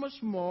 how much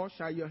more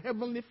shall your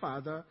heavenly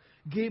Father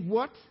give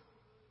what?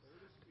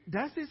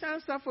 That's his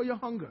answer for your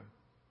hunger.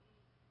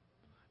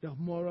 The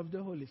more of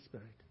the Holy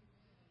Spirit.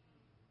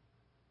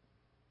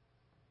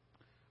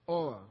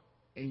 Oil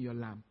in your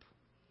lamp.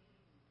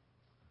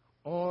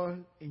 Oil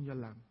in your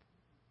lamp.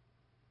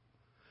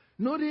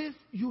 Notice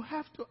you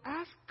have to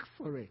ask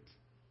for it.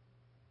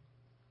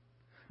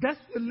 That's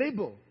the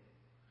label.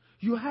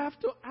 You have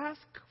to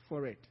ask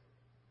for it.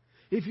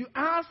 If you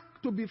ask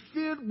to be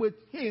filled with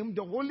Him,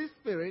 the Holy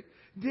Spirit,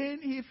 then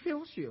He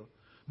fills you.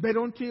 But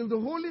until the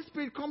Holy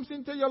Spirit comes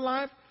into your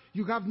life,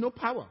 you have no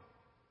power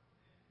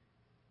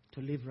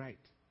to live right.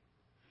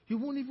 You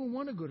won't even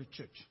want to go to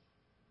church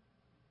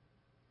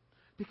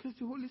because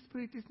the Holy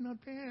Spirit is not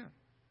there.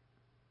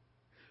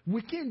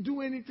 We can't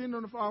do anything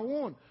on our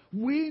own.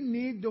 We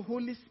need the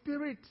Holy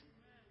Spirit.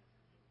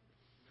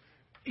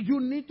 You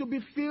need to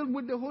be filled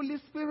with the Holy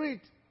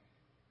Spirit.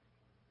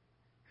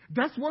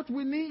 That's what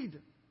we need.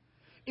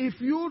 If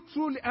you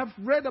truly have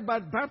read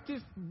about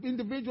Baptist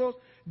individuals,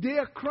 they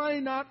are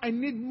crying out, I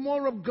need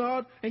more of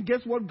God. And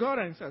guess what? God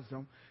answers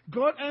them.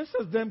 God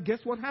answers them. Guess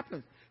what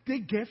happens? They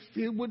get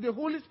filled with the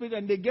Holy Spirit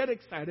and they get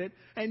excited.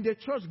 And the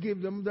church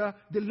gives them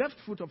the left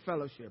foot of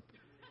fellowship.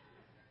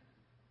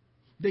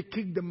 They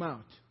kick them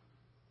out.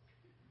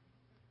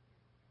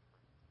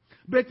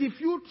 But if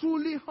you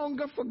truly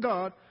hunger for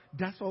God,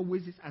 that's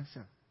always His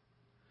answer.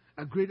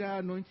 A greater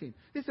anointing.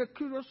 There's a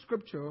curious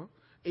scripture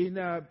in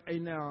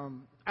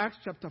Acts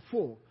chapter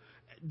 4.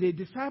 The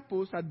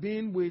disciples had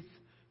been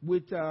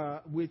with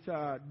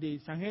the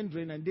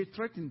Sanhedrin and they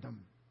threatened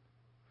them.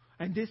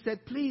 And they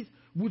said, please,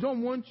 we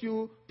don't want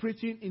you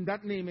preaching in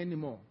that name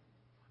anymore.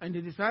 And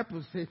the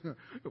disciples said,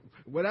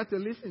 whether to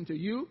listen to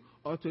you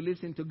or to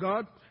listen to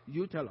God,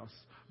 you tell us.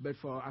 But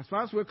as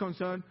far as we're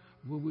concerned,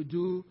 we will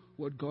do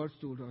what God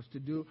told us to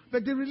do.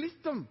 But they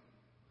released them.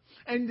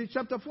 And the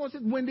chapter 4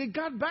 said, when they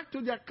got back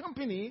to their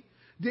company,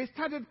 they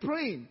started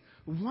praying.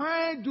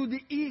 Why do the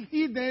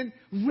heathen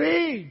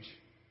rage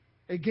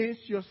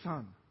against your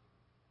son?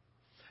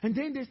 And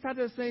then they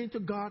started saying to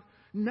God,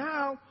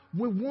 now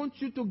we want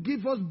you to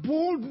give us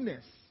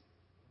boldness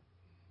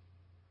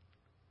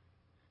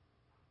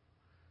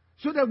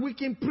so that we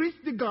can preach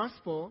the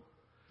gospel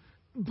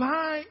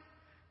by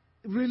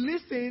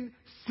releasing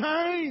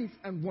signs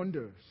and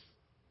wonders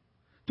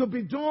to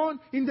be done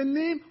in the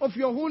name of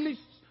your Holy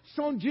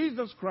Son,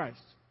 Jesus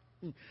Christ.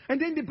 And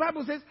then the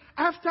Bible says,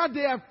 after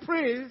they have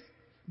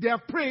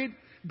prayed,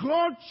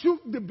 God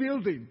shook the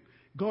building.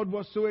 God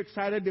was so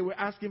excited. They were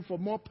asking for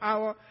more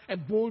power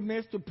and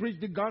boldness to preach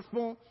the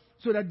gospel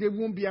so that they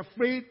won't be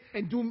afraid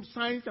and do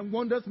signs and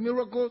wonders,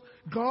 miracles.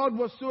 God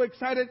was so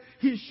excited.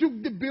 He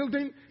shook the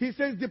building. He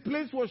says the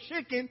place was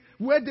shaking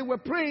where they were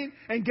praying.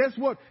 And guess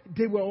what?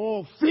 They were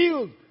all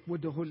filled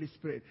with the Holy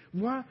Spirit.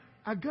 Why?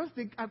 I guess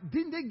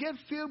didn't they get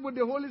filled with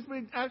the Holy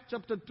Spirit in Acts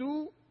chapter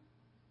 2?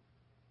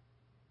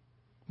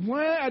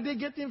 Why are they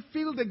getting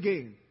filled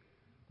again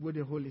with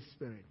the Holy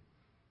Spirit?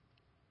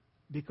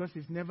 Because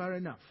it's never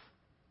enough.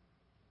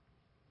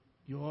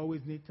 You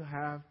always need to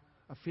have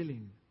a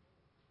filling.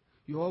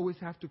 You always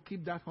have to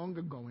keep that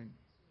hunger going.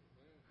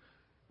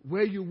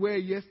 Where you were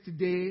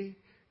yesterday,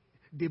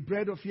 the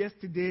bread of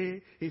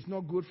yesterday is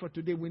not good for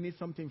today. We need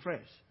something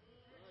fresh.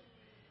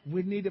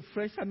 We need a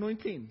fresh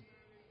anointing.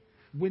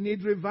 We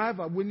need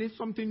revival. We need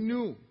something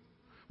new.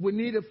 We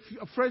need a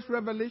fresh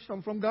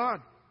revelation from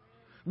God.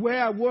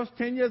 Where I was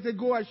 10 years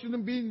ago, I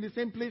shouldn't be in the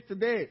same place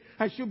today.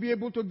 I should be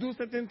able to do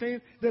certain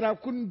things that I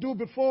couldn't do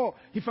before.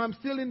 If I'm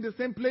still in the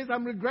same place,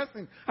 I'm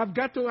regressing. I've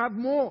got to have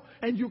more.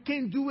 And you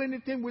can't do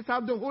anything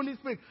without the Holy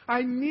Spirit.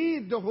 I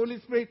need the Holy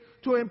Spirit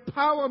to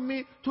empower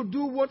me to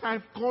do what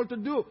I'm called to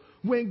do.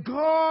 When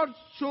God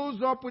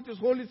shows up with His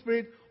Holy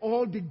Spirit,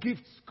 all the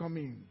gifts come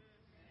in.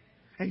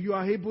 And you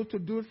are able to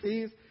do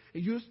things.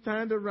 And you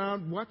stand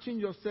around watching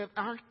yourself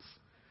act.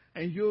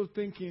 And you're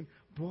thinking,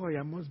 boy,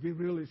 I must be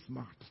really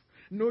smart.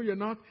 No, you're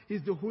not.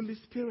 It's the Holy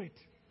Spirit.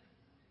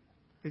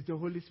 It's the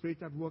Holy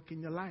Spirit at work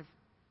in your life.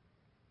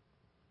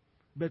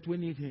 But we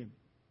need Him.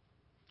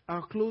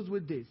 I'll close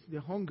with this. The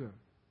hunger.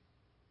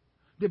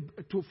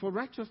 For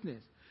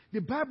righteousness. The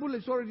Bible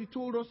has already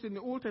told us in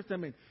the Old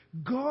Testament,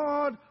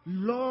 God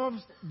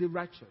loves the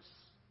righteous.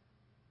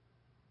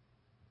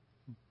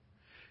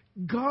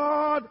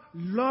 God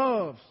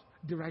loves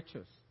the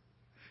righteous.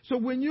 So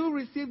when you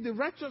receive the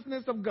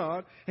righteousness of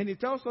God, and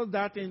it tells us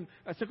that in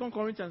 2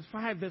 Corinthians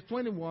 5, verse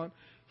 21,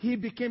 He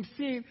became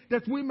sin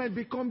that we might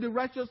become the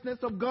righteousness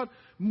of God.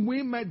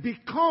 We might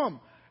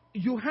become.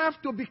 You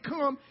have to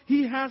become.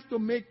 He has to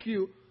make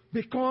you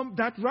become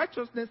that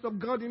righteousness of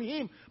God in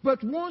Him.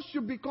 But once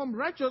you become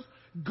righteous,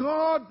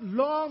 God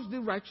loves the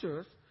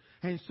righteous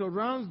and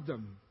surrounds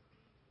them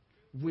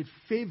with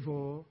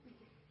favor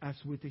as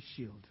with a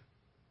shield.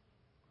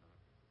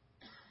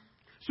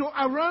 So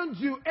around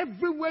you,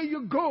 everywhere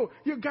you go,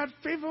 you got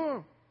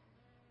favor.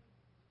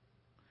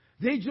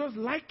 They just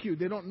like you.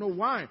 They don't know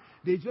why.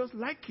 They just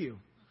like you.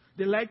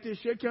 They like to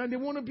shake your hand. They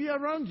want to be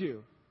around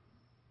you.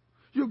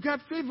 You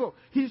got favor.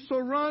 He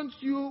surrounds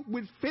you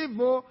with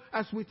favor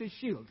as with a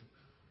shield.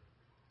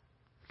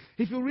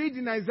 If you read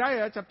in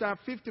Isaiah chapter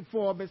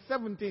 54, verse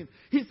 17,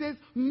 He says,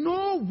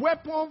 no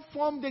weapon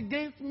formed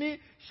against me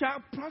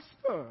shall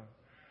prosper.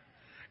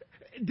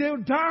 They'll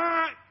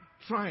die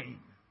trying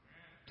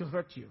to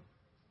hurt you.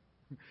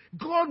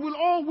 God will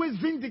always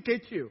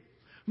vindicate you.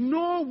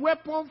 No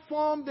weapon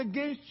formed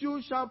against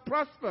you shall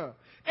prosper.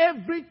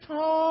 Every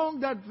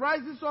tongue that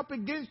rises up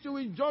against you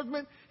in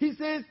judgment, He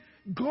says,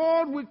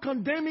 God will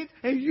condemn it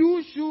and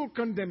you should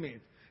condemn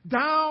it.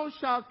 Thou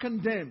shalt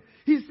condemn.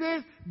 He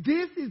says,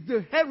 this is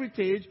the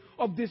heritage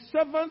of the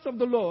servants of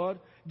the Lord.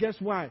 Guess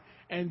why?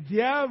 And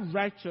their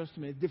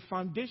righteousness, the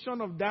foundation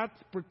of that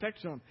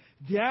protection,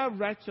 their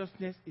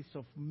righteousness is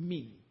of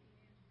me,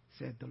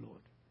 said the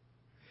Lord.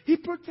 He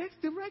protects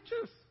the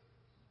righteous.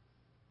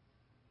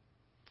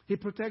 He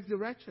protects the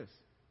righteous.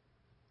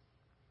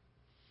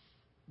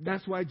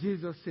 That's why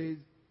Jesus says,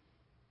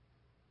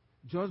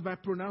 just by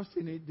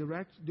pronouncing it,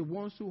 the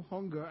ones who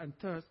hunger and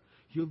thirst,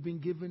 you've been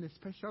given a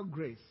special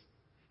grace.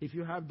 If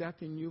you have that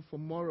in you for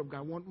more of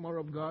God, want more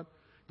of God,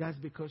 that's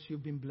because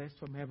you've been blessed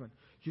from heaven.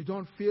 You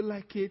don't feel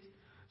like it,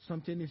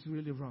 something is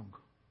really wrong.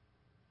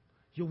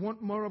 You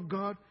want more of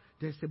God,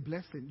 there's a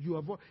blessing.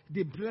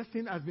 The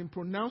blessing has been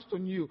pronounced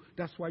on you.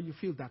 That's why you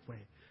feel that way.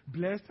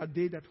 Blessed are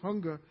they that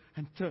hunger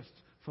and thirst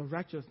for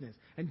righteousness.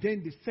 And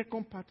then the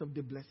second part of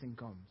the blessing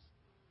comes.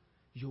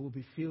 You will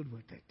be filled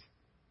with it.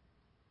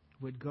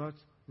 With God's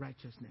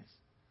righteousness.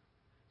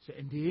 So,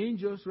 and the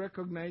angels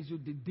recognize you.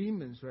 The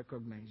demons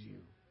recognize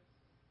you.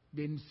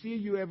 They see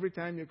you every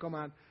time you come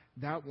out.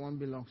 That one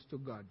belongs to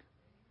God.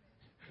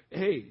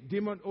 Hey,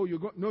 demon,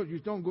 no, you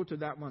don't go to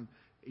that one.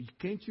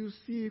 Can't you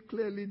see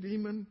clearly,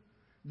 demon?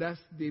 That's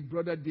the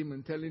brother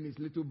demon telling his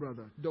little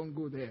brother, don't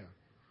go there.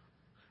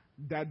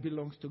 That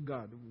belongs to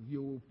God.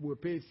 You will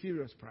pay a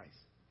serious price.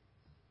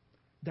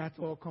 That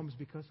all comes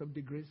because of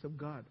the grace of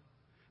God.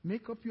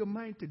 Make up your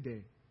mind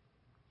today.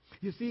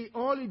 You see,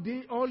 all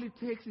it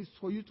takes is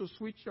for you to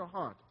switch your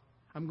heart.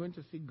 I'm going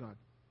to seek God.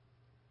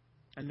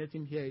 And let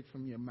Him hear it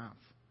from your mouth.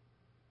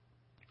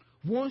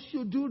 Once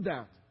you do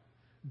that,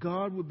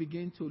 God will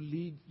begin to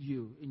lead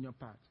you in your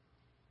path.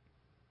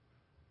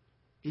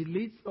 It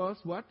leads us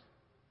what?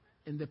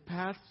 In the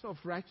paths of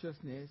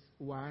righteousness.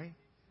 Why?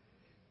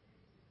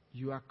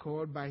 You are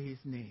called by His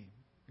name.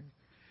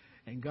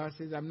 And God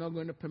says, I'm not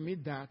going to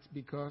permit that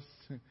because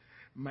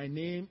my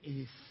name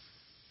is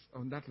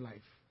on that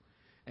life.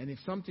 And if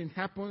something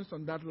happens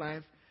on that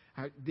life,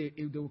 they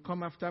will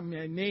come after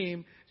my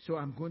name, so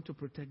I'm going to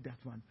protect that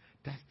one.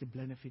 That's the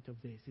benefit of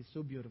this. It's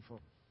so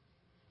beautiful.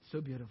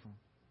 So beautiful.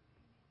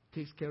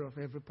 Takes care of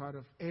every part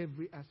of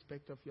every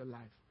aspect of your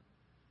life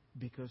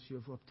because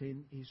you've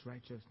obtained His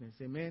righteousness.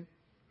 Amen?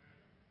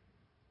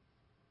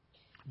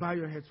 Bow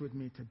your heads with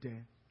me today.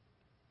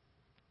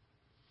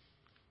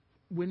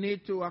 We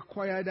need to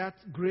acquire that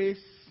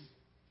grace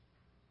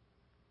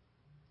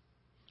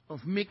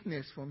of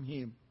meekness from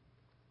Him.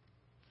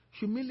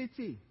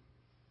 Humility.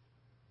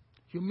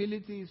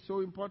 Humility is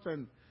so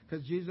important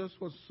because Jesus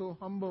was so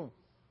humble.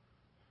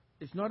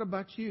 It's not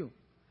about you.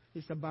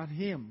 It's about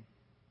Him.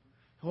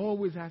 It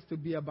always has to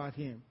be about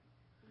Him.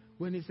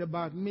 When it's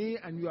about me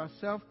and you are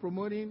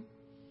self-promoting,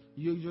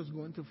 you're just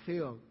going to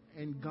fail.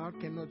 And God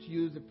cannot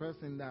use the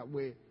person that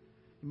way.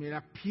 It may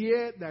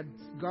appear that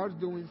God's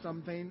doing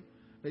something,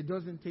 but it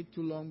doesn't take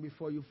too long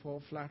before you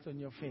fall flat on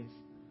your face.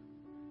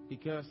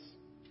 Because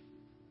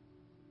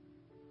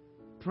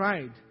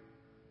pride,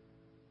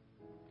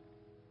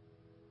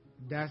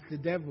 that's the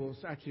devil's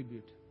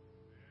attribute.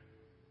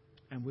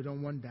 And we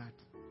don't want that.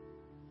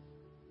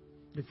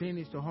 The thing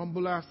is to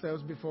humble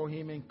ourselves before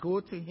Him and go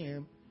to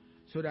Him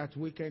so that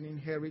we can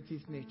inherit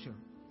His nature.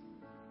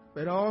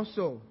 But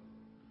also,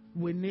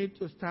 we need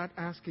to start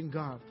asking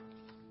God,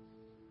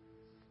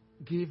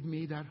 give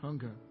me that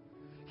hunger.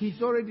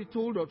 He's already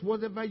told us,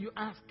 whatever you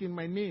ask in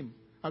my name,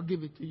 I'll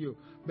give it to you.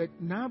 But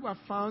now I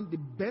found the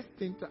best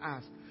thing to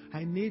ask.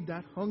 I need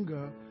that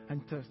hunger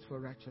and thirst for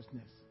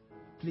righteousness.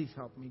 Please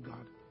help me,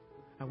 God.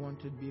 I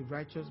want to be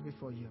righteous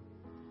before you.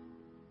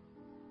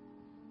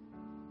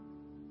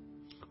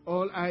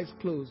 All eyes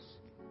closed.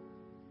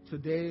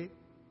 Today,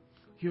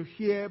 you're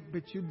here,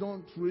 but you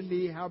don't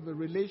really have a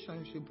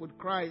relationship with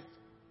Christ.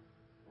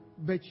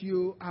 But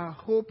you are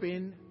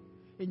hoping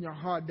in your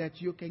heart that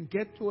you can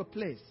get to a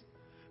place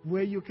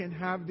where you can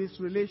have this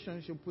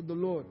relationship with the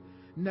Lord.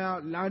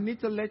 Now, I need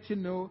to let you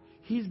know,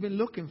 He's been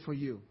looking for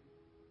you.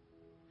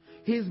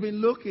 He's been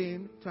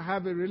looking to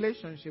have a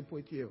relationship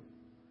with you.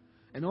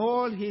 And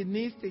all He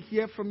needs to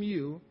hear from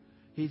you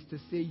is to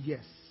say,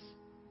 yes,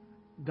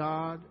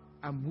 God,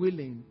 I'm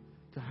willing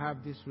to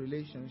have this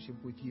relationship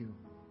with you.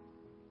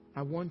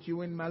 I want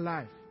you in my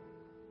life.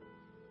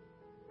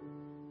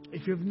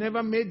 If you've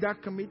never made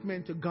that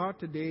commitment to God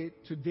today,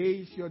 today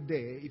is your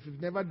day. If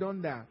you've never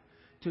done that,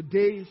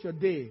 today is your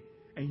day,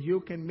 and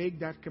you can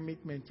make that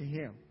commitment to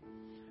Him.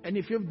 And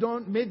if you've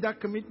made that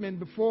commitment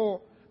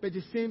before, but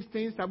it seems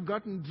things have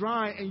gotten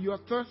dry and you're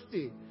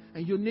thirsty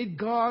and you need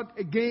God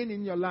again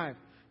in your life,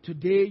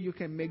 today you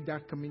can make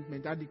that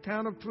commitment. At the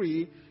count of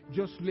 3,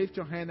 just lift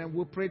your hand and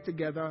we'll pray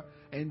together,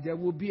 and there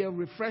will be a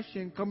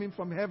refreshing coming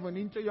from heaven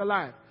into your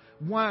life.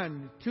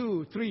 1,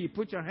 2, 3.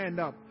 Put your hand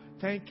up.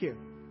 Thank you.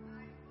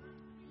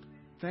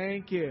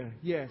 Thank you.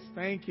 Yes,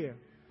 thank you.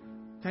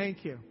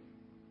 Thank you.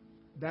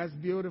 That's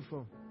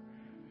beautiful.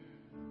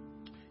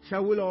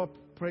 Shall we all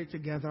pray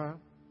together?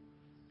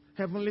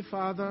 Heavenly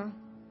Father,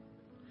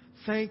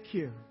 thank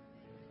you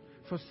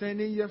for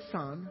sending your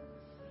Son,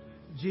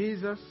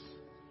 Jesus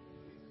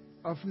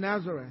of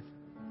Nazareth,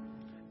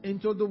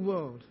 into the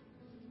world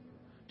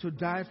to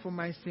die for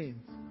my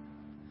sins.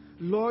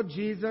 Lord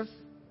Jesus,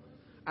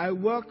 I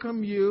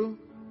welcome you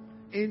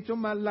into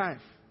my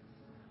life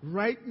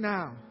right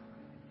now.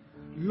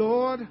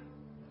 Lord,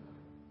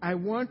 I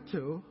want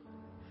to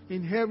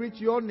inherit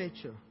your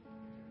nature.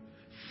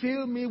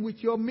 Fill me with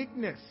your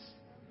meekness.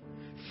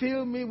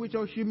 Fill me with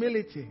your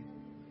humility.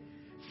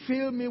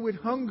 Fill me with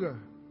hunger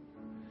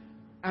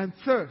and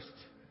thirst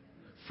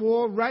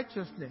for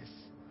righteousness,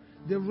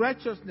 the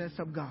righteousness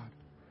of God.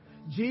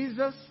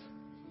 Jesus,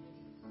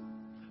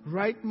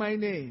 write my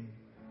name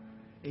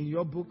in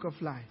your book of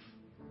life.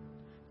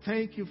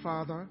 Thank you,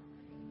 Father.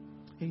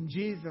 In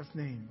Jesus'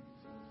 name,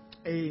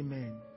 amen.